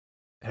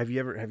 Have you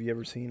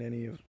ever seen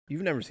any of?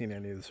 You've never seen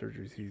any of the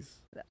surgeries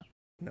he's.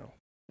 No.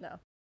 No.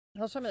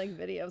 He'll show me like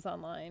videos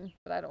online,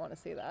 but I don't want to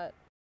see that.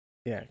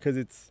 Yeah, because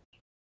it's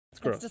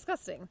gross. It's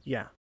disgusting.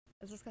 Yeah.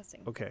 It's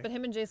disgusting. Okay. But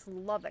him and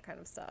Jason love that kind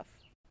of stuff.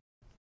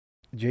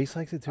 Jace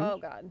likes it too. Oh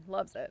God,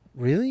 loves it.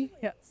 Really?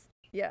 Yes.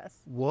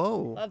 Yes. Whoa.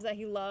 Loves that.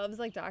 He loves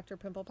like Dr.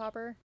 Pimple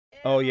Popper.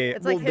 Oh yeah.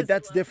 It's Well, like but his-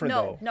 that's different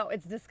No, though. no,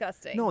 it's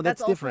disgusting. No,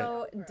 that's different.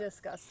 Also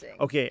disgusting.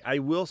 Okay, I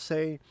will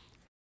say,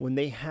 when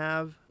they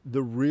have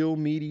the real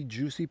meaty,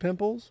 juicy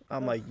pimples,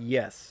 I'm like,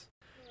 yes,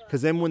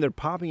 Because then when they're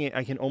popping it,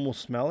 I can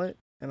almost smell it,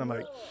 and I'm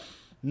like,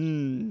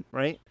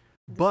 right?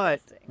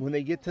 But Disgusting. when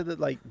they get to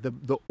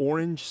the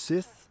orange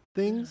cyst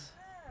things,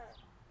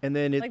 and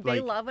then it Like they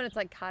love when it's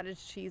like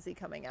cottage cheesy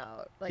coming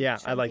out. Like yeah,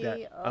 I like that.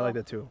 chunky. I like Oh,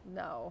 that too.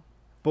 No.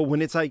 But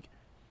when it's like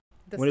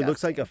when it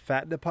looks like a Disgusting.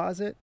 fat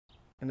deposit,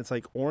 and it's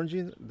like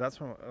orangey, that's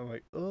when I'm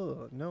like,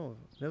 oh no,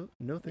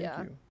 thank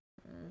Yeah. you.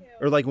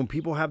 Or like when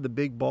people have the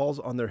big balls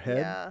on their head,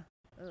 Yeah.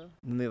 Ugh.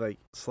 and they like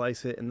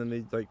slice it, and then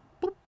they like,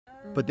 boop,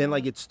 but then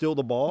like it's still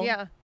the ball.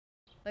 Yeah.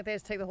 Like they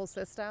just take the whole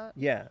cyst out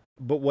Yeah.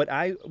 But what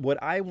I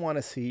want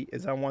to see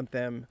is I want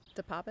them.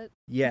 to pop it.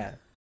 Yeah.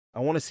 I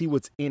want to see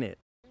what's in it.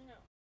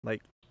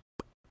 Like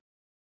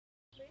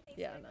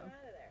Yeah, no.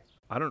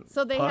 I don't.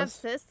 So they have pus?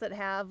 cysts that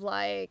have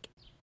like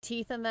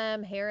teeth in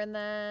them, hair in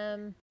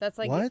them. That's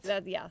like What?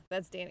 yeah,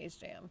 that's Danny's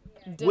jam.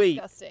 Wait.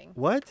 Disgusting.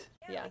 What?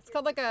 Yeah, it's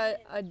called like a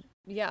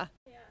yeah.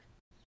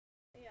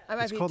 I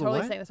might It's be called a totally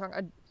what? saying this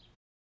wrong.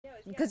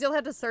 Because you'll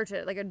have to search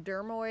it, like a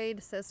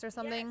dermoid cyst or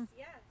something.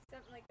 Yeah,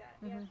 something like that.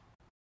 Mhm.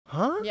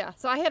 Huh? Yeah.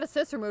 So I had a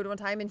cyst removed one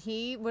time, and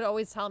he would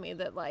always tell me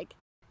that like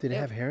Did it It-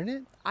 have hair in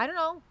it? I don't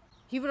know.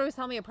 He would always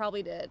tell me it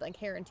probably did, like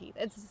hair and teeth.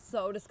 It's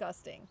so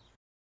disgusting.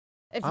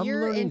 If I'm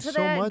you're learning into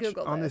so that, much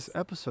Google on this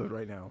episode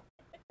right now.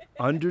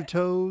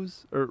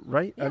 Undertows, or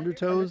right? Yeah,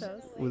 Undertoes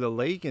undertoes. with a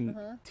lake and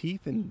Uh-huh.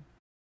 teeth and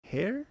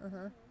hair.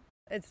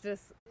 It's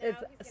just, Now it's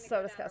he's gonna so go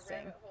down a disgusting.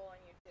 rabbit hole on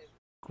YouTube.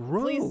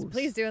 Gross.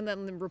 Please do, and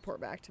then report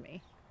back to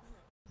me.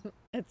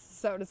 It's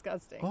so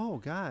disgusting. Oh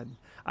God,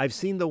 I've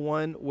seen the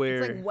one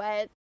where It's like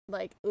wet,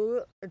 like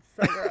ooh, it's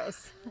so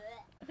gross.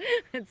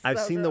 It's I've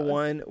so seen the gross.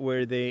 one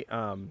where they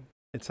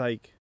it's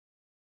like,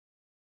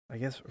 I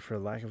guess for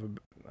lack of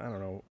I don't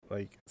know,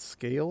 like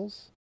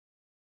scales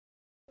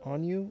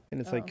on you,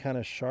 and it's like Oh. kind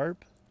of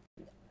sharp.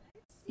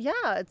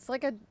 Yeah, it's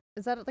like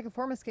is that like a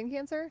form of skin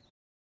cancer?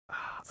 I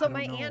So don't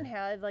my know. aunt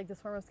had like this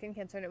form of skin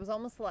cancer, and it was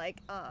almost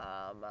like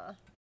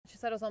she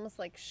said it was almost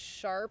like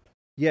sharp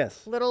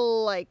Yes.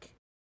 little like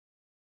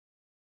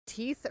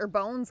teeth or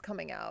bones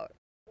coming out.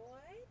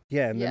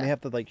 Yeah, and then Yeah. they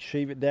have to like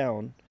shave it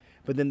down,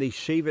 but then they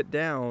shave it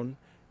down,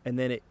 and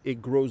then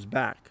it grows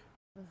back.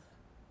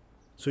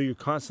 So you're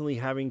constantly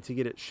having to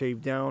get it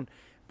shaved down,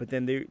 but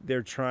then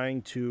they're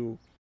trying to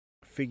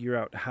figure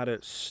out how to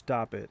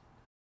stop it.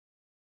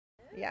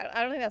 Yeah,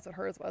 I don't think that's what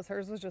hers was.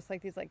 Hers was just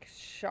like these like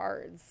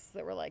shards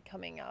that were like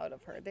coming out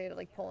of her. They had to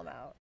like pull them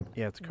out.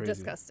 Yeah, it's crazy.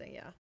 Disgusting.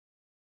 Yeah,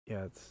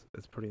 Yeah,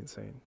 it's pretty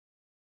insane.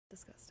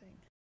 disgusting.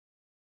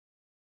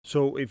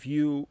 So if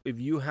you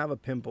have a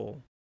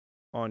pimple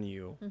on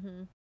you,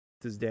 Mm-hmm.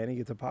 does Danny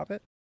get to pop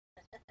it?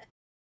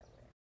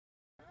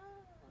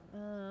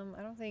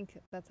 I don't think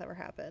that's ever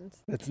happened.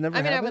 That's never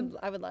I mean, happened.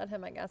 I would let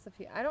him. I guess if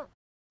he. I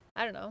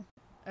don't know.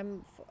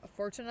 I'm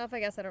fortunate enough. I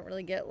guess I don't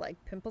really get like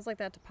pimples like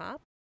that to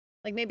pop.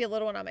 Like maybe a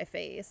little one on my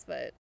face,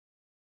 but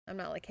I'm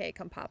not like, hey,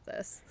 come pop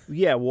this.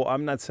 Yeah, well,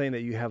 I'm not saying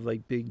that you have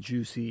like big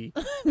juicy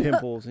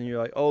pimples and you're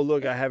like, oh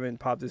look, I haven't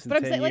popped this in But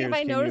I'm 10 saying, like, years. if I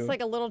Can notice you-"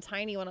 like a little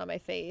tiny one on my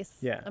face,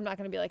 Yeah. I'm not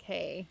gonna be like,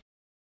 hey,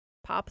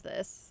 pop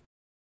this.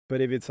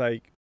 But if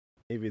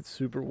it's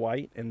super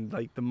white and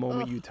like the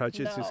moment you touch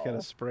it, it's just gonna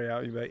no. spray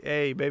out. You're like,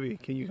 hey baby,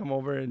 can you come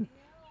over and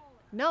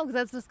No, because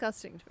that's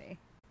disgusting to me.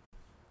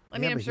 I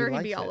Yeah, mean, I'm but he sure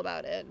he'd be likes all it.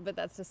 about it, but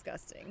that's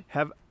disgusting.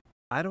 have?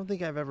 I don't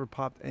think I've ever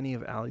popped any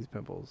of Allie's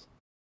pimples.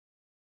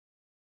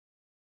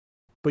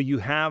 But you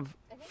have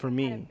I think for I had a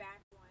me,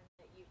 back one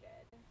that you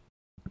did.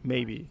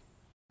 maybe.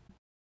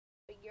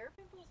 But your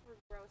pimples were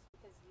gross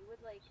because you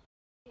would like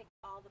pick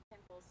all the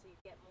pimples so you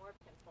get more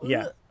pimples.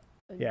 Yeah.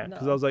 Ugh. Yeah,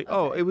 because No. I was like,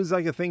 oh, Okay. it was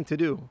like a thing to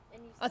do.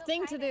 And you A still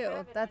thing to kinda do.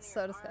 have it That's on so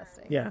your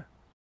disgusting. arm. Yeah.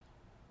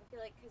 I feel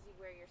like because you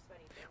wear your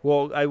sweaty pants.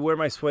 Well, I wear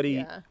my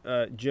sweaty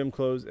Yeah. gym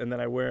clothes, and then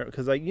I wear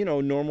because like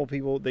normal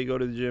people, they go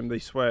to the gym, they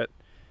sweat,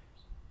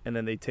 and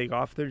then they take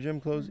off their gym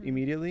clothes Mhm.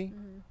 immediately.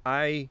 Mhm.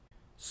 I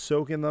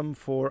soak in them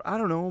for I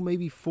don't know,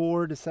 maybe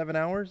 4 to 7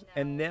 hours,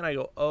 and then I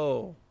go,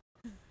 oh,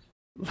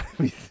 let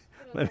me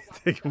Put a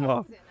take little them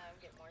off. box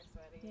and, get more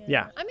sweaty.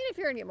 Yeah. I mean, if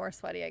you're gonna get more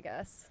sweaty, I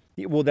guess.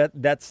 Yeah, well,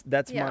 that's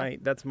Yeah.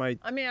 my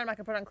I mean, I'm not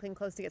gonna put on clean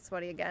clothes to get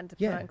sweaty again. To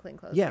Yeah. put on clean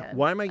clothes. yeah. Again.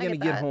 Why am I gonna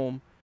get that.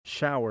 home,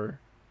 shower,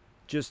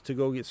 just to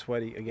go get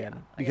sweaty again? Yeah,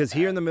 I get Because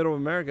here that. in the middle of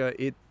America,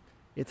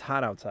 it's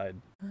hot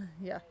outside.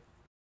 Yeah.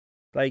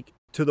 Like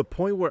to the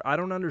point where I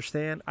don't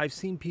understand. I've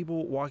seen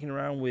people walking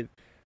around with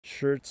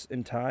shirts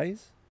and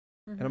ties,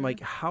 and I'm like,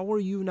 how are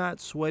you not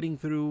sweating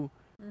through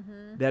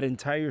Mm-hmm. that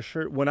entire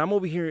shirt when I'm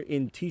over here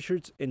in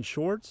t-shirts and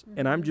shorts,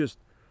 and I'm Mhm. just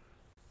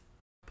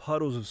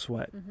puddles of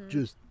sweat. Mhm.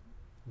 Just.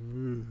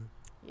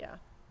 Yeah.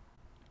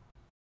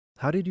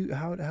 How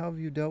have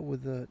you dealt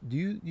with the?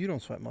 You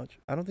don't sweat much?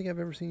 I don't think I've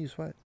ever seen you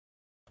sweat.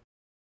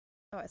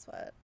 Oh, I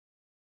sweat.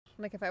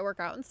 Like if I work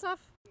out and stuff.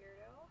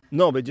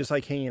 No, but just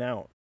like hanging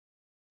out.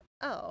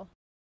 Oh.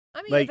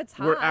 I mean, Like if it's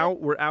hot.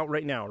 we're out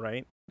right now,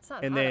 right? It's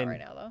not and hot out then- right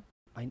now though.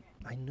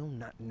 I know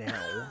not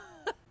now.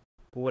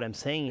 But what I'm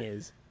saying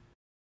is,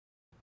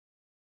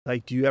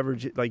 like, do you ever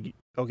like?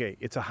 Okay,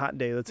 it's a hot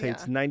day. Let's say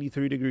it's Yeah.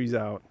 93 degrees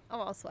out.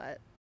 Oh, I'll sweat.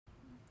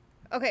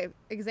 Okay,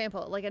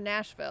 example, like in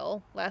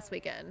Nashville last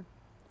weekend,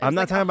 I'm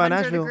not like talking about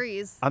 100 Nashville.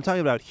 degrees. I'm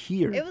talking about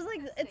here. It was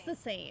like it's the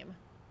same,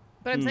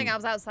 but I'm saying I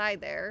was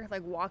outside there,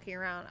 like walking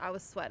around. I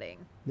was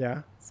sweating.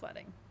 Yeah.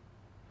 Sweating.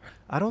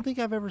 I don't think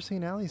I've ever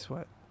seen Allie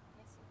sweat.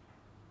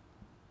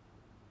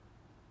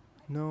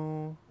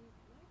 No.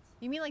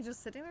 You mean like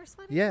just sitting there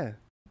sweating? Yeah.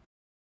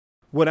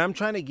 What I'm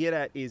trying to get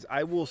at is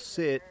I will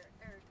sit.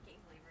 Or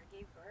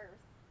gave birth.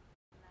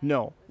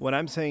 No. What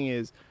I'm saying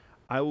is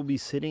I will be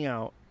sitting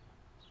out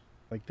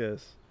like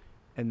this,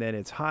 and then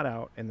it's hot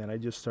out, and then I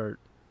just start.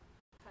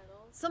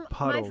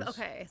 Puddles.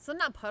 Okay, so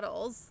not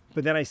puddles.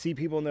 But then I see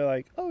people, and they're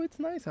like, oh, it's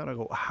nice out. I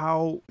go,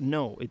 how?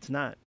 No, it's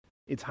not.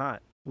 It's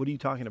hot. What are you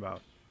talking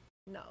about?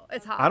 No,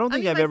 it's hot. I don't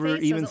think mean, I've my ever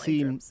face even doesn't,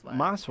 seen drip sweat.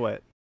 my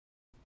sweat.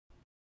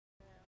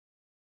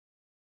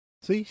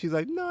 See, she's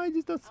like, no, I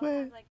just don't Oh,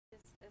 sweat. like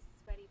a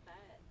sweaty butt.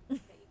 That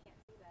you can't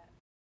see that.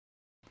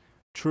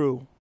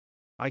 True.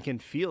 I can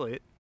feel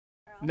it.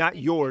 Or else Not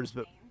big yours,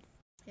 skin but- stains.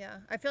 Yeah,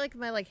 I feel like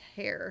my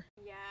hair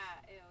Yeah,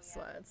 ew, yeah.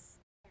 sweats.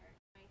 Or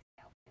my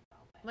scalp gets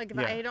all wet. Like if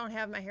Yeah. I don't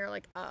have my hair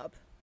like up,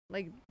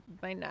 like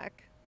my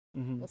neck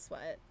Mm-hmm. will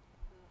sweat.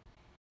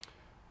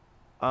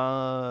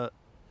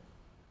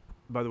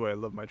 By the way, I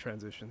love my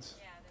transitions.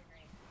 Yeah,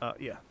 they're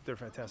great. Yeah, they're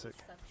fantastic.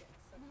 Subjects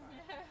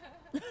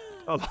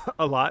so far.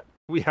 A lot.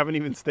 We haven't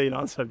even stayed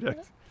on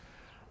subject.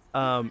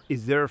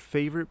 Is there a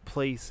favorite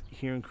place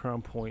here in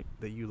Crown Point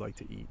that you like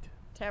to eat?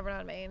 Tavern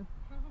on Main.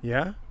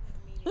 Yeah?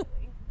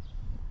 Immediately.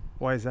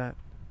 Why is that?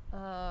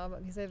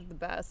 Because they have the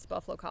best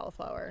buffalo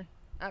cauliflower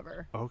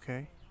ever.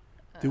 Okay.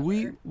 Did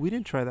we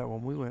didn't try that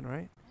one. We went,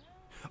 right?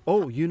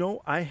 Oh,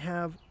 I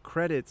have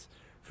credits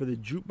for the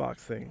jukebox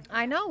thing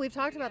I know, we've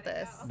talked about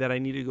this. that I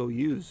need to go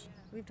use.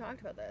 We've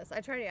talked about this.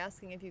 I tried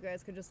asking if you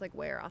guys could just like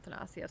wear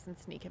Athanasius and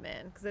sneak him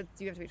in because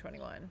you have to be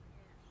 21.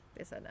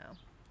 They said no.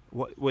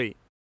 What? Wait.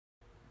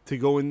 To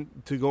go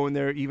in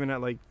there even at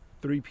like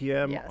 3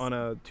 p.m. Yes. on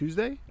a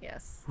Tuesday?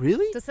 Yes.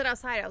 Really? To sit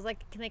outside. I was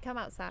like, can they come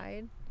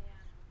outside?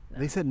 No.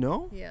 They said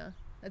no? Yeah.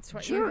 It's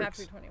 20. You have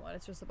to be Jerks. 21.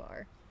 It's just a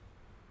bar.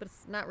 But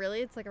it's not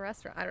really. It's like a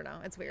restaurant. I don't know.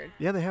 It's weird.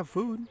 Yeah, they have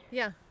food.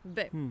 Yeah.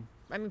 But Hmm.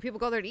 I mean, people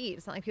go there to eat.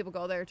 It's not like people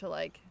go there to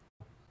like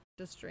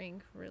just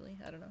drink, really.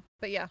 I don't know.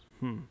 But yeah.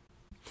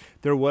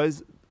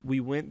 We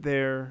went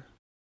there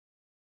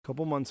a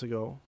couple months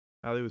ago.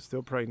 Allie was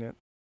still pregnant.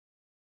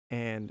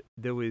 And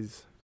there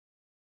was,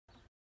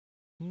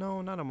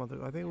 no, not a month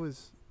ago. I think it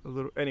was a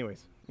little,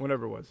 anyways,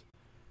 whatever it was.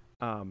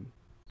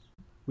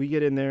 We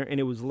get in there and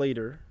it was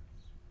later,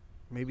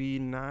 maybe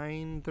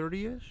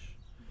 9:30ish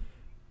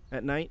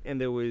at night. And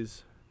there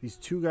was these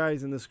two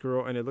guys and this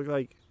girl. And it looked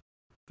like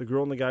the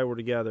girl and the guy were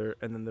together.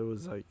 And then there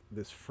was like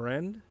this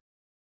friend.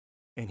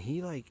 And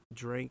he like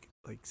drank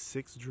like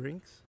 6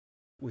 drinks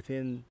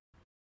within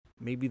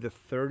maybe the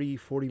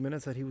 30-40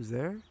 minutes that he was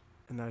there.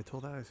 And then I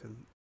told her, I said,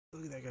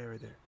 look at that guy right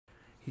there.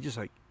 He just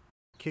like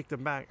kicked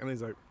him back. And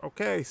he's like,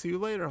 okay, see you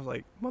later. I was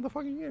like,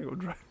 motherfucker, you gotta go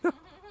drive now.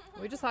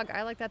 We just saw a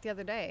guy like that the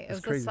other day. It That's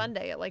was crazy. a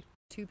Sunday at like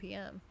 2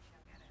 p.m.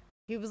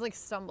 He was like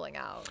stumbling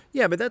out.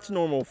 Yeah, but that's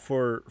normal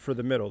for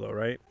the middle though,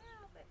 right?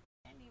 No, but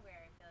anywhere,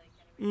 I feel like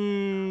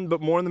anywhere.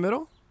 But more in the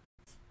middle?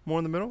 More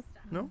in the middle?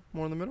 No?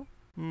 More in the middle?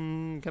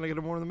 Can I get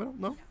a more in the middle?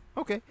 No?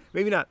 Okay.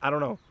 Maybe not. I don't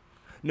know.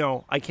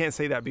 No, I can't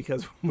say that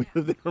because when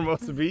we lived in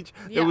Hermosa Beach,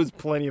 Yeah. there was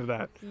plenty of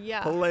that.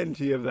 Yeah.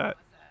 Plenty of that.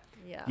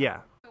 Yeah. Yeah.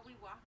 But we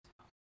walked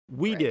home.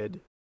 We Right.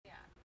 did. Yeah.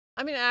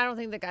 I mean, I don't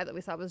think the guy that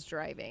we saw was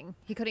driving.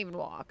 He couldn't even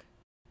walk.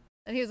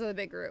 And he was with a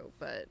big group,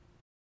 but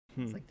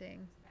it's like,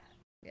 dang.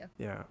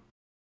 Yeah.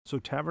 So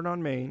Tavern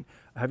on Main.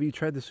 Have you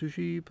tried the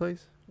sushi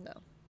place? No.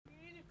 You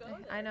need to go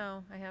I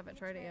know. I haven't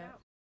tried it yet.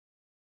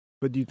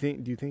 But do you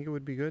think it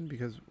would be good?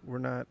 Because we're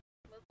not.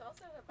 Well, it's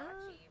also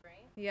hibachi,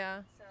 right?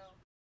 Yeah. So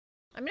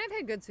I mean, I've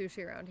had good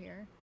sushi around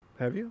here.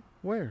 Have you?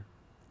 Where?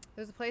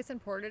 There's a place in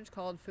Portage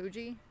called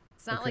Fuji.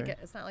 It's not like Okay.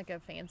 it's not like a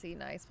fancy,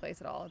 nice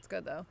place at all. It's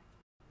good though.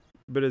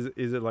 But is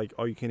it like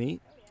all you can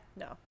eat?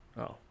 No.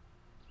 Oh.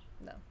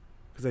 No.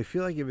 Because I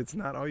feel like if it's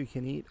not all you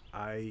can eat,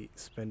 I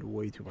spend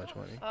way too much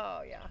money.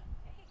 Oh yeah.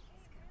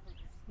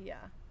 Yeah.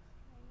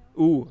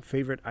 Ooh,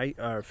 favorite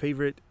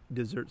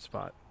dessert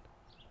spot.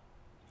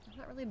 I'm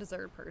not really a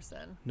dessert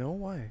person. No,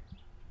 why?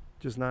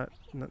 Just not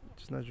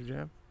your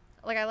jam.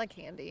 Like I like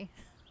candy.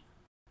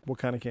 What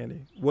kind of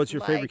candy? What's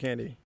your favorite Like-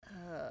 candy?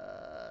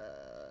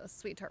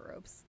 Sweet tart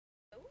ropes.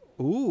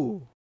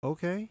 Ooh,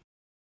 okay.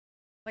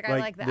 Like I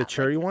like that. The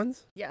cherry Like,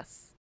 ones?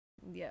 yes.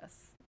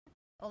 Yes.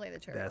 Only the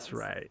cherry. That's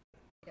ones. right.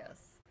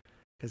 Yes.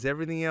 Because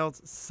everything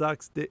else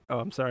sucks. Oh,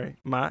 I'm sorry.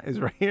 Ma is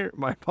right here.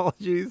 My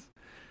apologies.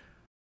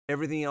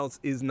 Everything else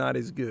is not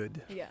as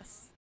good.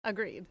 Yes.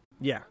 Agreed.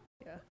 Yeah.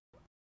 Yeah.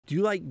 Do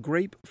you like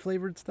grape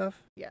flavored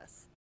stuff?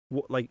 Yes.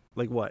 Like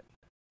what?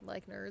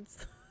 Like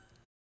nerds.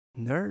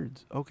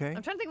 Nerds. Okay.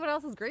 I'm trying to think what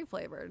else is grape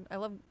flavored. I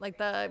love like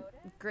the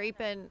grape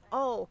and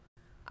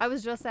I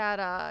was just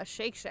at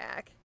Shake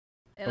Shack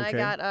and I Okay.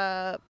 got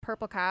a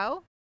purple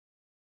cow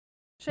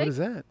shake. What is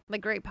that?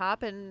 Like grape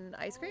pop and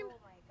ice cream? Oh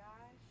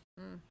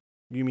my gosh.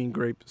 You mean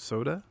grape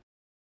soda?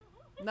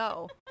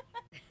 No.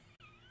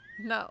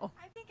 No.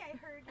 I think I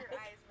heard your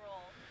eyes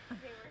roll. It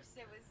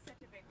was such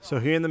a big roll. So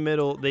here in the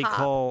middle, they Pop.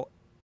 call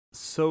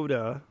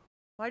soda.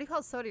 Why do you call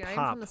it soda? You're not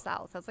even Pop. from the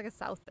South. That's like a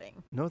South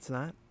thing. No, it's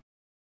not.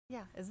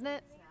 Yeah, isn't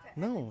it?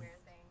 No.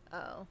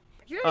 Oh.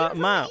 You're not even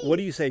from Ma, the what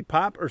do you East. say?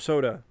 Pop or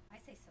soda? I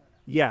say soda.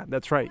 Yeah,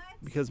 that's right.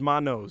 Because Ma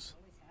knows.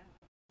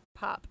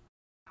 Pop.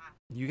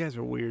 You guys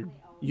are weird.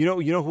 You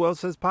know who else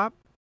says pop?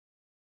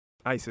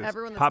 ISIS.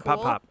 Everyone that's pop,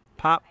 cool? pop,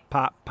 pop,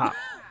 pop, pop,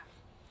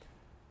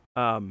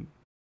 pop.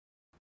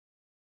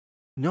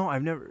 No,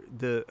 I've never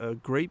the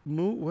grape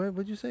moo.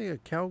 What'd you say? A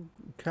cow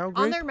grape?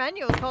 On their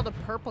menu, it's called a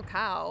purple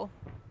cow.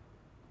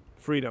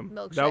 Freedom.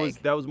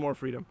 Milkshake. That was more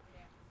freedom.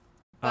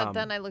 But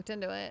then I looked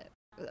into it,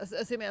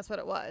 assuming that's what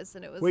it was,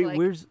 and it was Wait,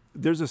 like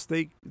there's a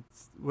steak?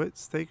 What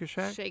Steak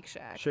Shack? Shake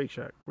Shack. Shake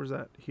Shack. Where's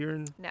that? Here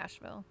in?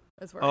 Nashville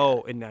is where. Oh, we're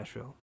at. in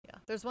Nashville. Yeah.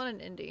 There's one in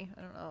Indy.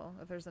 I don't know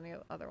if there's any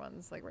other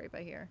ones like right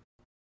by here.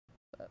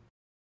 But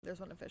there's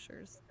one in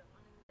Fishers.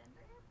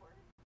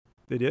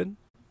 They did?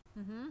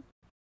 Mm-hmm.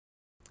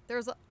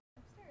 There's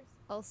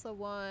also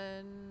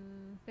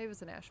one. Maybe it was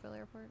the Nashville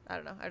airport. I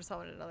don't know. I just saw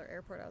one at another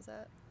airport I was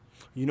at.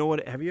 You know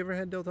what? Have you ever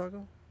had Del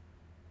Taco?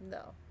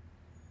 No.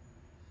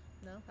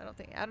 No, I don't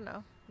think. I don't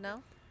know.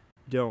 No.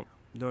 Don't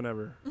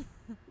ever. I can't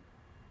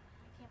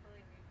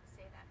believe you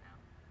say that now.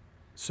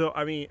 So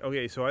I mean,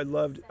 okay, so I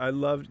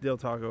loved Del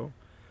Taco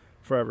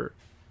forever.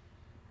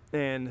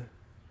 And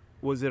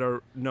was it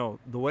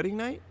the wedding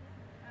night?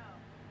 No.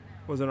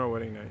 Wasn't our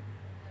wedding night. When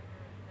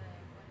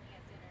we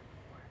had dinner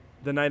before.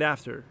 The night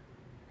after.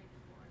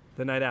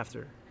 The night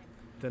after.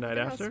 The night Look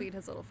at after? How sweet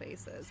his little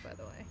face is, by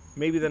the way.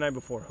 Maybe the night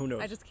before. Who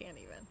knows? I just can't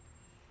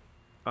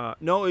even.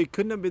 No, it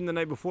couldn't have been the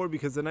night before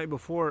because the night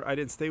before I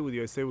didn't stay with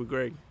you. I stayed with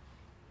Greg.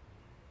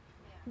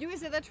 You always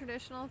say that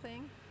traditional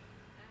thing.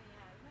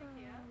 Oh,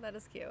 yeah, isn't that cute? That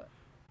is cute.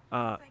 It's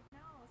like, no,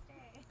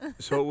 stay.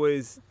 So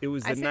it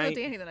was I the stayed night. with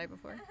Danny the night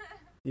before.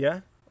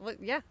 Yeah. Well,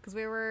 yeah, because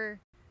we were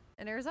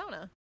in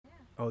Arizona.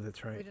 Oh,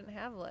 that's We right. didn't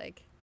have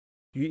like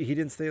He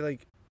didn't stay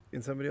like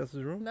in somebody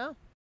else's room. no.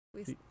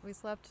 We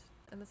slept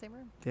in the same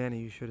room. Danny,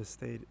 you should have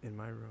stayed in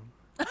my room.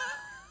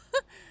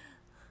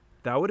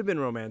 That would have been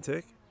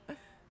romantic.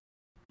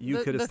 You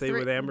The- could have the stayed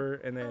with three- Amber,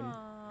 and then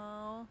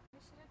Oh, We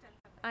should have done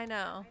something.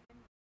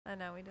 I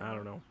know. We did. I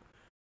don't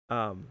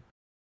know.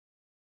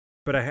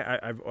 But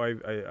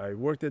I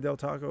worked at Del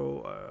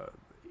Taco,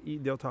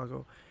 eat Del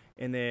Taco,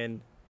 and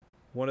then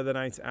one of the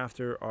nights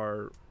after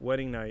our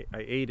wedding night,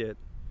 I ate it,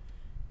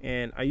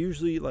 and I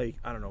usually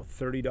like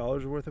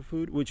 $30 worth of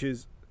food, which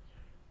is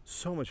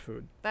so much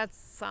food. That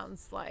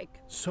sounds like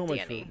So much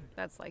Danny. food.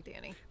 That's like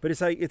Danny. But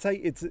it's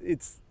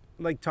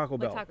like Taco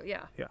Bell. Like taco,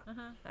 yeah. Yeah.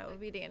 That would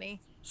be Danny.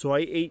 So I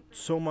ate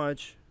so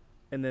much,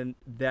 and then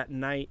that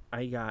night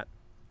I got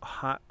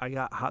hot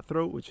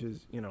throat, which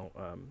is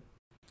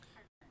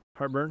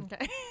heartburn,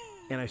 Okay.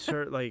 and I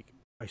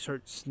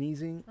start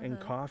sneezing and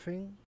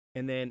coughing,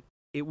 and then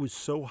it was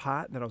so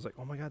hot that I was like,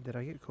 oh my god, did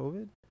I get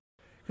COVID?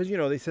 Because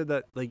they said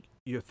that like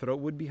your throat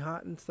would be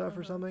hot and stuff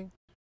or something,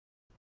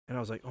 and I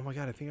was like, oh my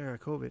god, I think I got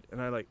COVID,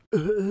 and I like,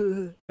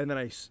 and then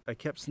I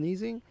kept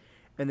sneezing,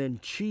 and then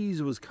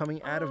cheese was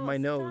coming out of my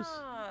nose.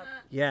 Stop.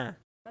 Yeah.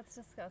 That's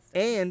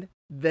disgusting. And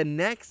the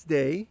next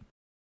day,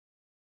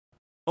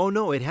 oh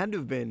no, it had to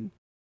have been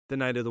the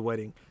night of the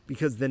wedding,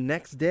 because the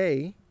next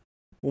day,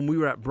 when we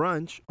were at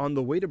brunch, on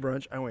the way to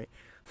brunch, I went,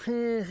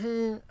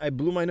 I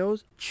blew my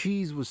nose,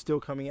 cheese was still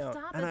coming out.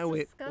 Stop, And that's I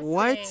went, disgusting.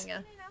 what? I made out the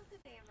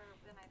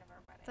night of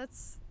our wedding.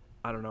 That's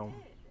I don't know.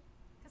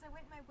 Because I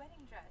went in my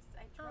wedding dress.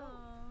 I drove.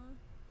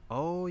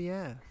 Oh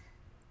yeah.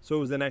 So it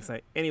was the next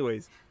night.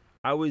 Anyways,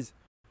 I was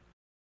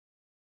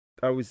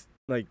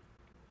like,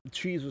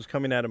 cheese was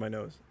coming out of my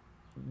nose.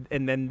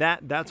 And then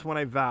that's when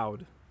I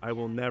vowed I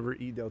will never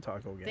eat Del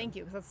Taco again. Thank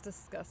you, because that's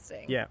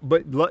disgusting. Yeah,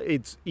 but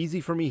it's easy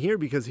for me here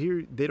because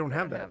here they don't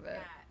have that, Have it.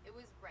 Yeah, it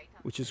was right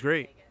down which the is street,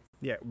 great. Vegas.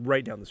 Yeah,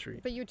 right down the street.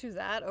 But you choose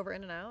that over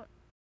In-N-Out?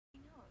 I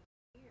know,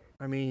 it's weird.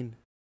 I mean,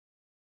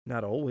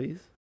 not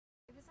always.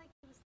 It was like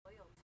he was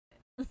loyal to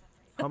it for some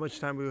reason. How much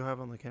time do we have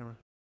on the camera?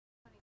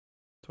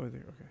 23.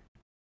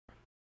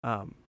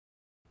 Okay.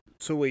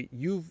 So wait,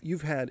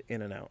 you've had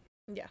In-N-Out.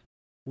 Yeah.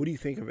 What do you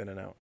think of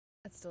In-N-Out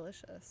It's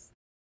delicious.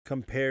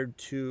 compared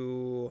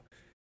to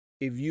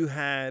if you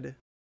had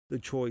the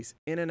choice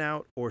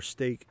In-N-Out or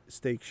Steak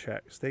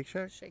Shack? Steak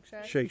Shack? Shake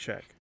Shack? Shake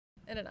Shack.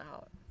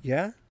 In-N-Out.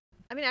 Yeah,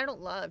 I mean, I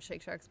don't love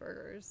Shake Shack's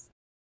burgers.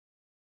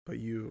 but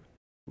you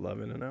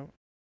love In-N-Out.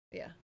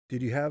 Yeah.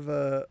 Did you have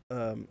a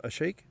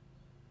shake?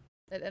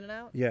 At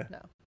In-N-Out? Yeah. No.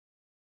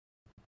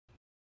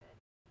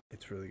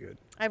 It's really good.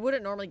 I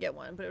wouldn't normally get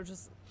one, but it was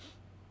just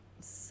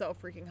so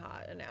freaking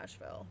hot in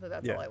Nashville that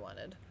that's Yeah. all I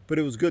wanted. But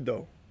it was good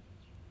though.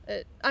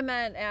 I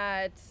meant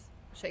at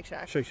Shake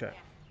Shack. Shake Shack.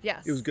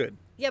 Yes. It was good.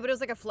 Yeah, but it was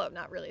like a float,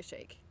 not really a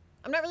shake.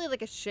 I'm not really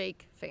like a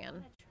shake fan. I'm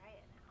gonna try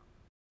it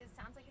now. It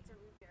sounds like it's a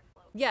root beer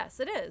float. Yes,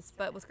 it is,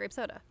 but with grape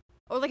soda.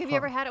 Or like, have you Huh.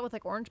 ever had it with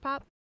like orange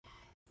pop?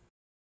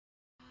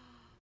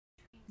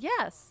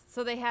 Yes.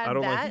 So they had I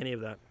don't that. like any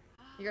of that.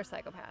 You're a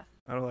psychopath.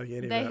 I don't like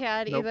any They of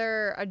that. had Nope.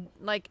 either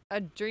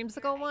a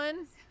dreamsicle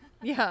one.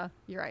 Yeah,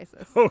 you're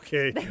ISIS.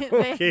 Okay. They-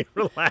 Okay.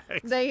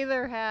 Relax. They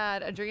either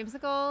had a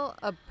dreamsicle,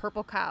 a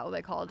purple cow,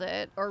 they called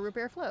it, or a root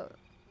beer float.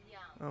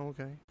 Yum. Oh,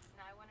 okay.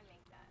 Now I want to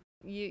make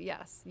that.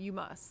 Yes, you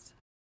must.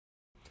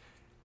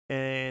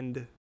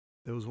 And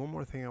there was one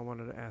more thing I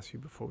wanted to ask you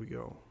before we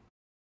go.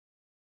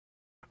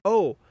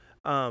 Oh,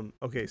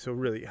 okay. So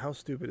really, how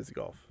stupid is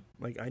golf?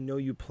 Like, I know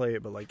you play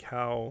it, but like,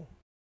 how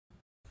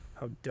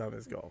dumb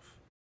is golf?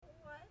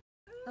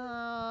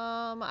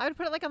 I would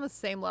put it like on the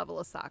same level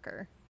as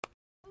soccer.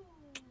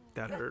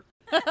 That hurt.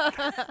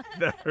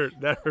 That hurt.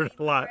 That hurt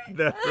a lot.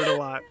 That hurt a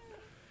lot.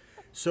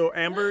 So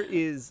Amber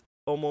is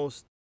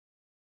almost.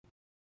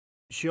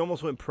 She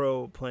almost went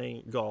pro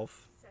playing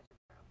golf.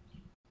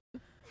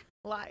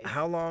 Lies.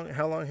 How long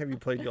have you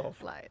played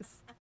golf?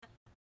 Lies.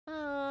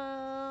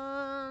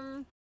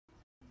 I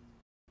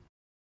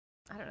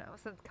don't know,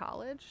 since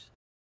college.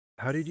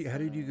 How did you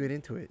get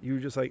into it? You were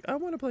just like, I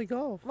want to play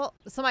golf. Well,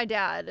 so my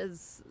dad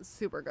is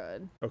super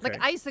good. Okay.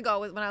 Like I used to go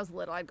when I was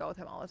little, I'd go with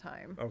him all the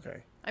time.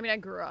 Okay. I mean, I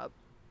grew up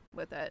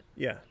with it.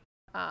 Yeah.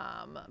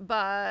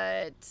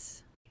 But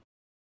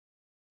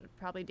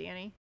probably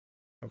Danny.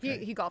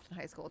 Okay. He golfed in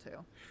high school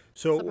too.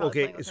 So probably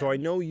okay, playing with so I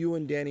him. know you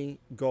and Danny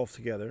golf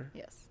together,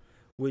 Yes.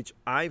 which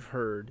I've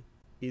heard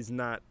is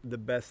not the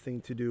best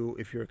thing to do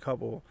if you're a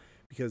couple,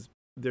 because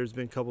there's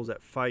been couples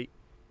that fight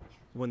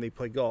when they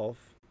play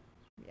golf.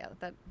 Yeah,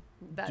 that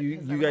Do you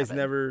has guys happened.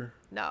 never?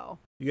 No.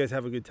 You guys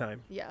have a good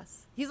time.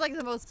 Yes. He's like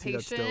the most See,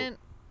 that's dope. patient.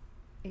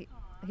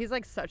 He's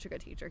like such a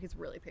good teacher. He's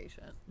really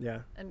patient Yeah.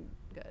 and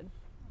good.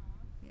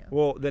 Yeah.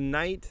 Well, the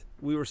night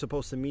we were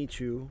supposed to meet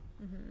you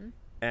Mm-hmm.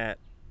 at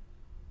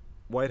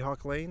White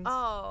Hawk Lanes,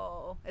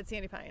 Oh, it's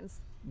Sandy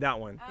Pines. that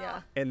one,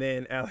 Yeah. and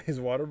then Allie's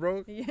water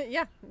broke.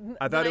 Yeah.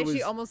 I The thought it night she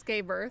was- almost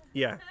gave birth.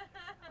 Yeah,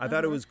 I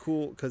thought it was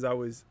cool because I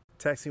was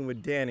texting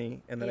with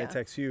Danny, and then I Yeah.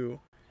 text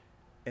you,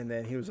 and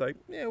then he was like,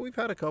 "Yeah, we've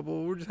had a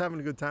couple. We're just having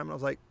a good time." And I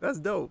was like, "That's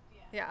dope."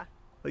 Yeah.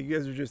 Like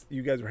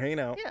you guys were hanging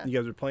out. Yeah. You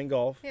guys were playing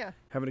golf, Yeah.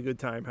 having a good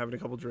time, having a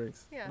couple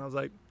drinks. Yeah. And I was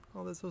like,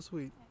 "Oh, that's so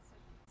sweet."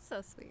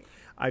 So sweet.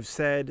 I've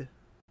said,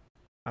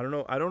 I don't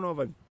know if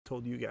I've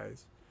told you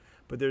guys,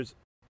 but there's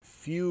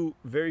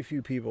very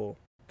few people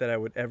that I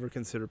would ever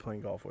consider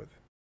playing golf with,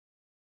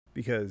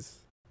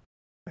 because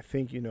I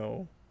think you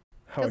know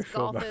how I Because feel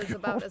golf about is golf.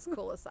 about as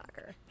cool as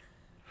soccer.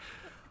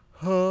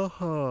 Ha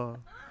ha.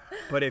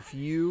 But if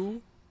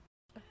you,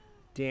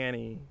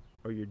 Danny,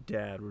 or your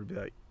dad would be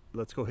like,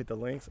 "Let's go hit the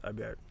links," I'd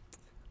be like,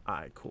 "All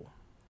right, cool."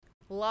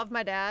 Love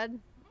my dad.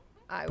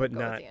 I But would go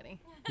not- with Danny.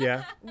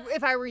 Yeah.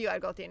 If I were you,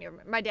 I'd go with Danny.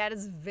 My dad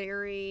is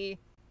very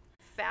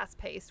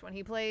fast-paced when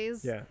he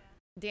plays. Yeah.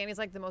 Danny's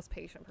like the most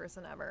patient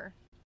person ever.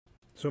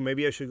 So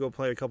maybe I should go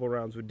play a couple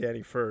rounds with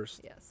Danny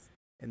first, Yes.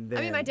 and then.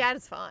 I mean, my dad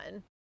is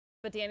fun,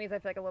 but Danny's I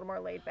feel like a little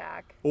more laid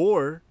back.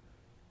 Or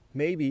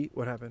maybe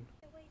what happened?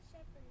 The white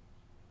shepherd.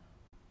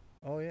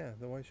 Oh yeah,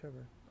 the white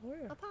shepherd. Oh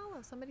yeah.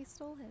 Apollo, somebody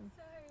stole him.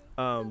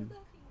 Um.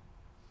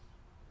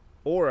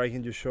 Or I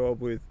can just show up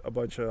with a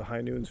bunch of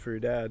high noons for your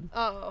dad.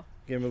 Oh,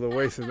 Give him a little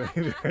wasted.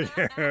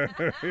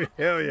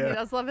 Hell he yeah.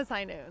 does love his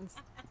high noons.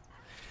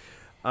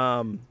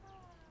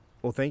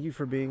 Well, thank you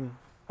for being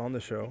on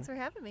the show. Thanks for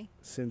having me.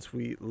 Since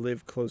we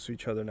live close to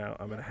each other now,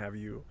 I'm gonna have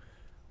you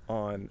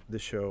on the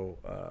show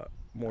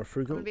more I'm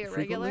frequently. gonna be a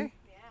regular.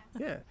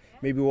 Yeah.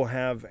 Maybe we'll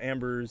have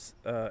Amber's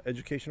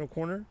educational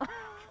corner,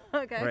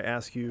 Okay. where I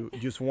ask you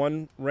just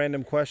one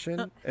random question,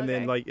 and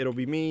then Okay. like it'll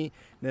be me, and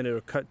then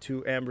it'll cut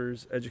to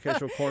Amber's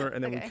educational corner,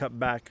 and then we Okay. cut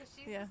back. Because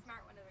she's Yeah. the smart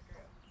one of the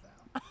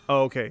group. So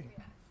Oh, okay.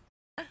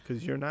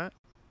 Because you're not?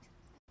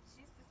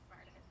 she's the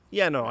smartest.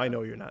 Yeah, no, I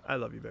know you're not. I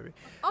love you, baby.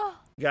 Oh,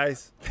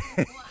 Guys,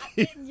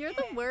 you're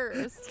the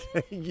worst.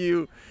 thank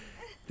you.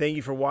 Thank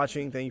you for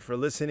watching. Thank you for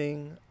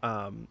listening.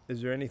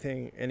 Is there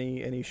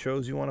any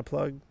shows you want to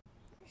plug?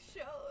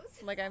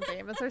 Shows. Like I'm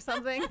famous or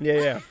something.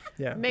 Yeah.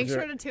 Make Is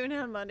there- sure to tune in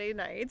on Monday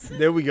nights.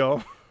 There we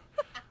go.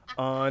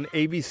 On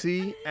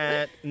ABC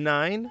at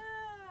 9.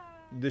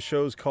 The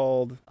show's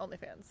called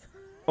OnlyFans.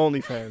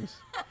 OnlyFans.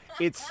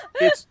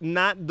 It's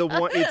not the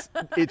one.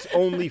 It's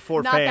only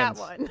for Not fans.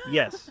 that one.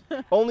 Yes,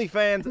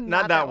 OnlyFans, not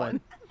Not that that one.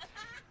 one.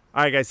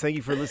 All right, guys. Thank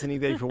you for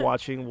listening. Thank you for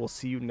watching. We'll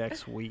see you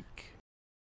next week.